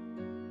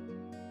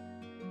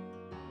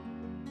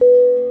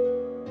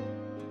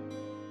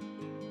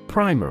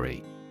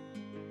 Primary.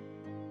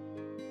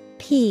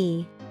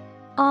 P-R-I-M-A-R-Y.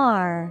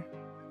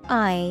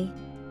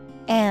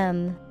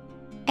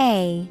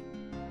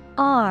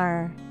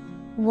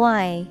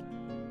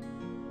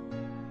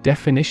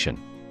 Definition: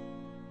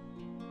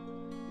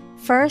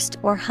 First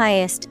or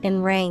highest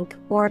in rank,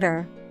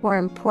 order, or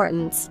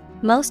importance,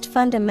 most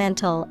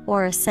fundamental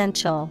or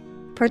essential,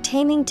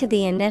 pertaining to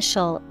the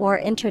initial or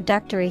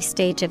introductory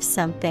stage of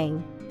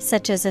something,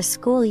 such as a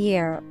school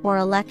year or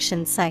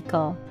election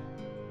cycle.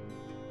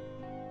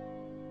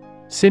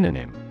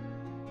 Synonym: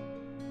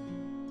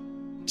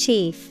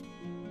 Chief,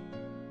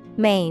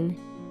 main,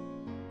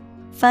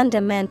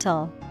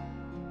 fundamental.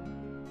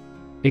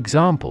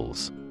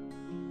 Examples: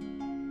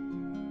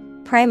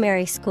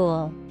 Primary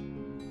school.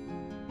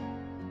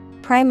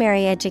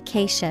 Primary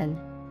education.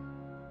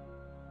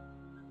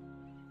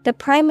 The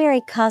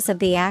primary cause of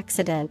the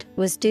accident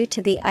was due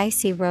to the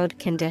icy road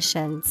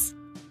conditions.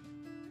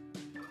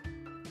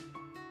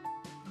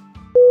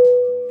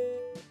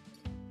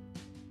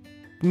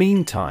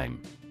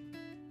 Meantime.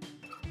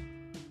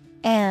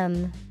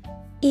 M-E-A-N-T-I-M-E.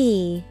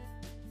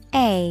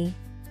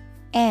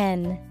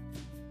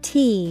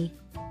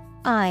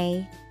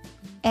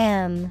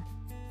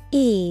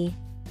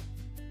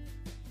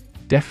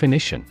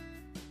 Definition: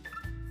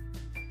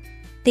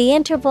 The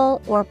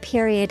interval or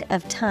period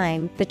of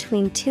time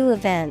between two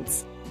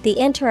events, the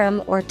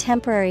interim or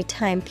temporary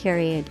time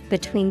period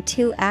between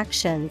two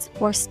actions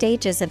or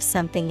stages of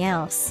something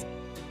else.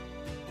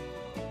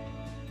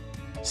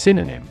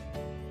 Synonym: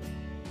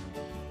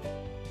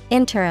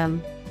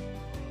 Interim,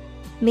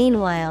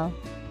 meanwhile,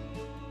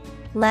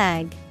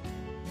 lag.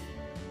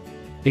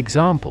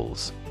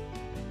 Examples: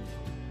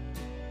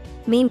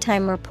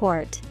 Meantime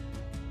report.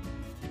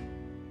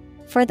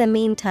 For the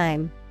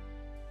meantime.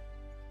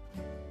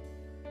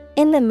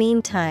 In the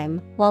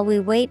meantime, while we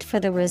wait for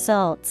the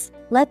results,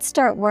 let's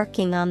start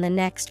working on the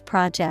next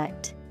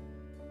project.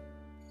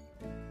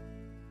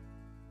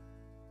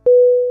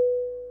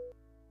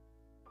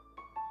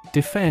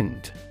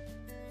 Defend.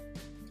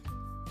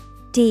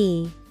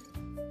 D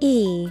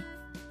E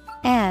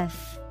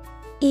F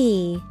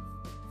E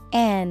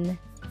N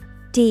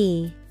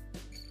D.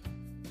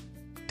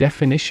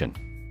 Definition: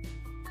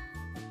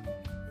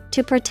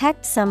 to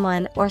protect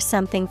someone or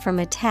something from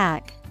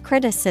attack,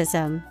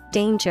 criticism,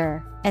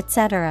 danger,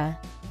 etc.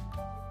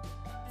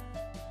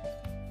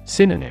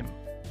 Synonym: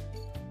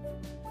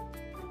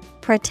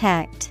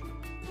 protect,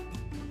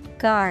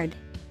 guard,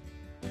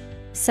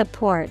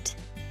 support.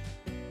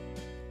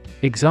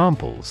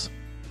 Examples: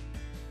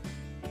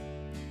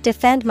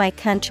 defend my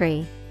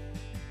country,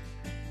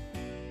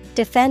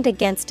 defend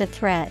against a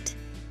threat.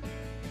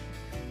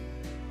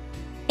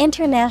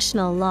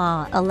 International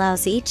law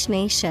allows each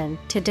nation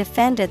to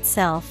defend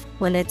itself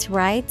when its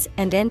rights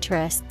and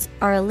interests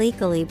are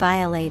illegally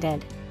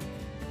violated.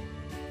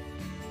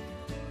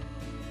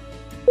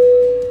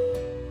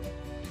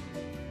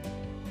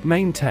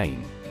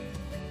 Maintain.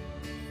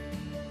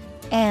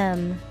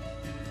 M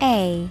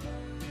A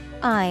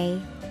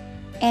I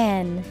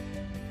N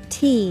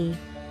T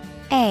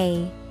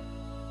A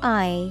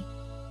I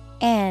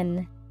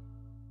N.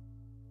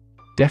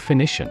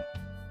 Definition: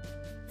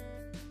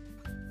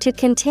 to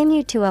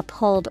continue to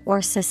uphold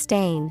or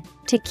sustain,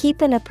 to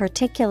keep in a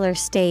particular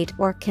state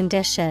or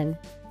condition,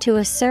 to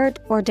assert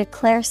or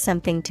declare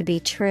something to be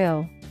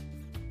true.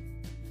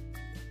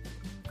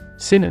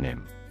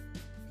 Synonym: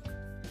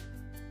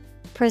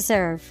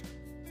 preserve,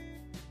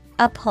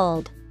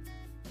 uphold,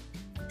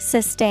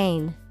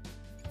 sustain.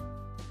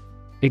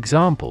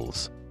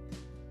 Examples: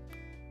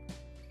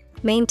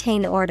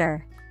 maintain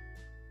order,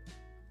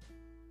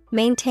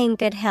 maintain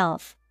good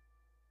health.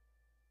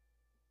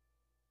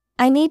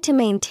 I need to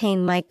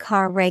maintain my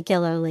car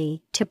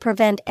regularly to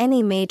prevent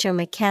any major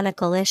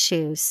mechanical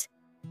issues.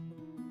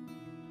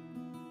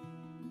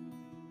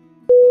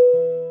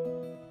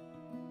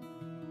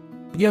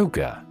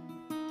 Yoga.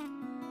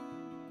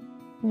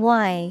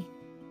 Y-O-G-A.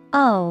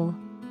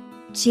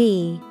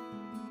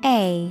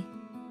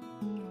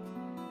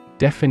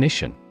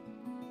 Definition: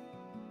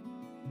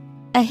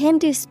 a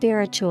Hindu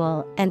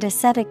spiritual and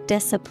ascetic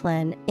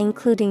discipline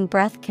including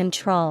breath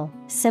control,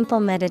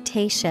 simple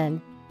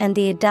meditation, and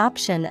the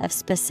adoption of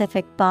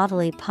specific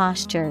bodily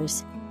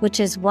postures, which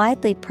is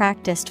widely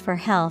practiced for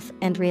health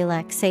and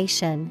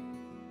relaxation.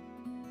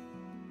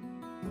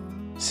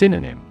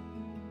 Synonym: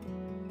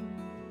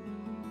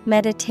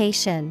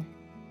 meditation,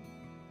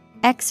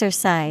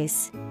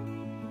 exercise,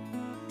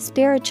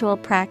 spiritual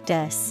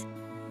practice.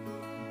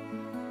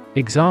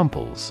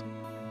 Examples: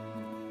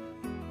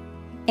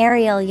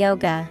 aerial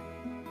yoga,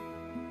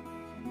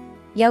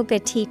 yoga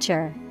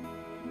teacher.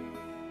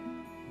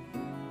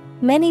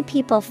 Many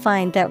people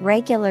find that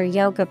regular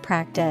yoga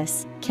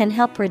practice can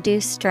help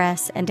reduce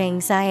stress and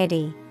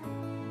anxiety.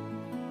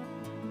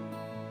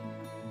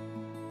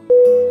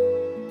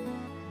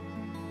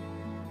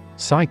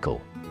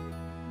 Cycle.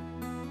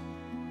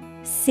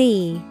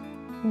 C-Y-C-L-E.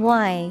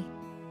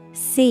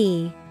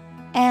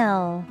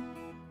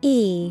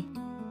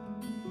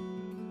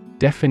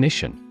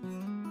 Definition: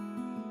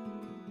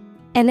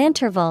 an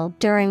interval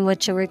during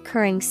which a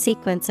recurring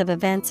sequence of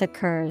events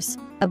occurs,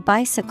 a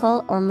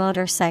bicycle or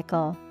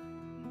motorcycle.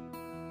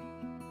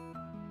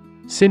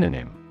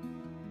 Synonym: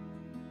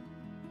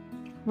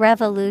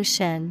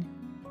 revolution,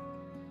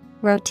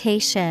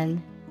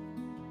 rotation,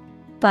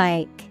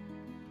 bike.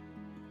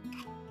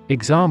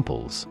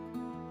 Examples: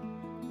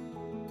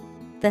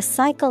 the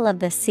cycle of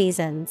the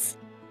seasons.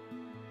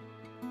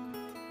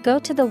 Go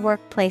to the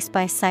workplace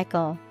by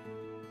cycle.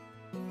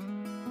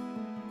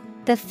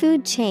 The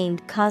food chain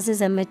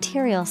causes a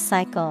material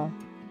cycle.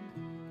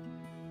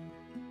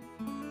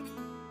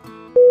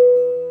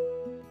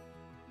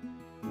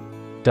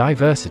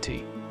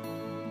 Diversity.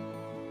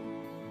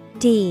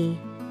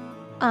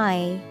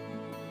 D-I-V-E-R-S-I-T-Y.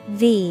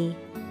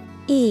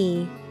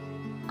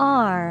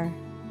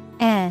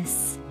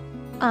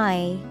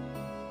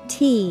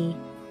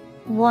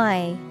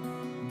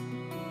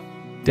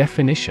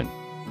 Definition: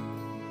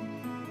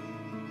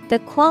 the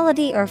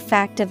quality or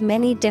fact of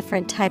many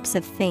different types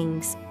of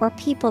things or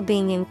people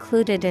being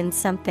included in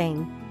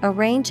something, a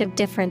range of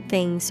different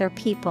things or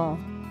people.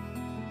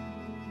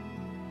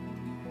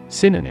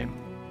 Synonym: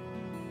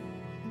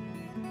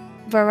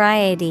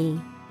 variety,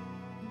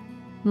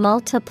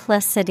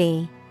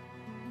 multiplicity,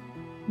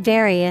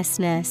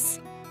 variousness.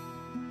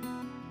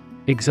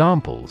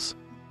 Examples: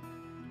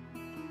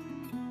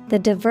 the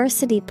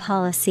diversity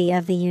policy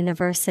of the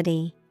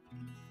university.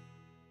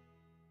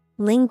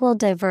 Lingual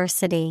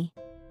diversity.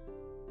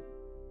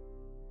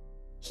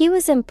 He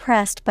was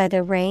impressed by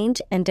the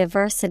range and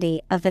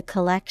diversity of the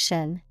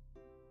collection.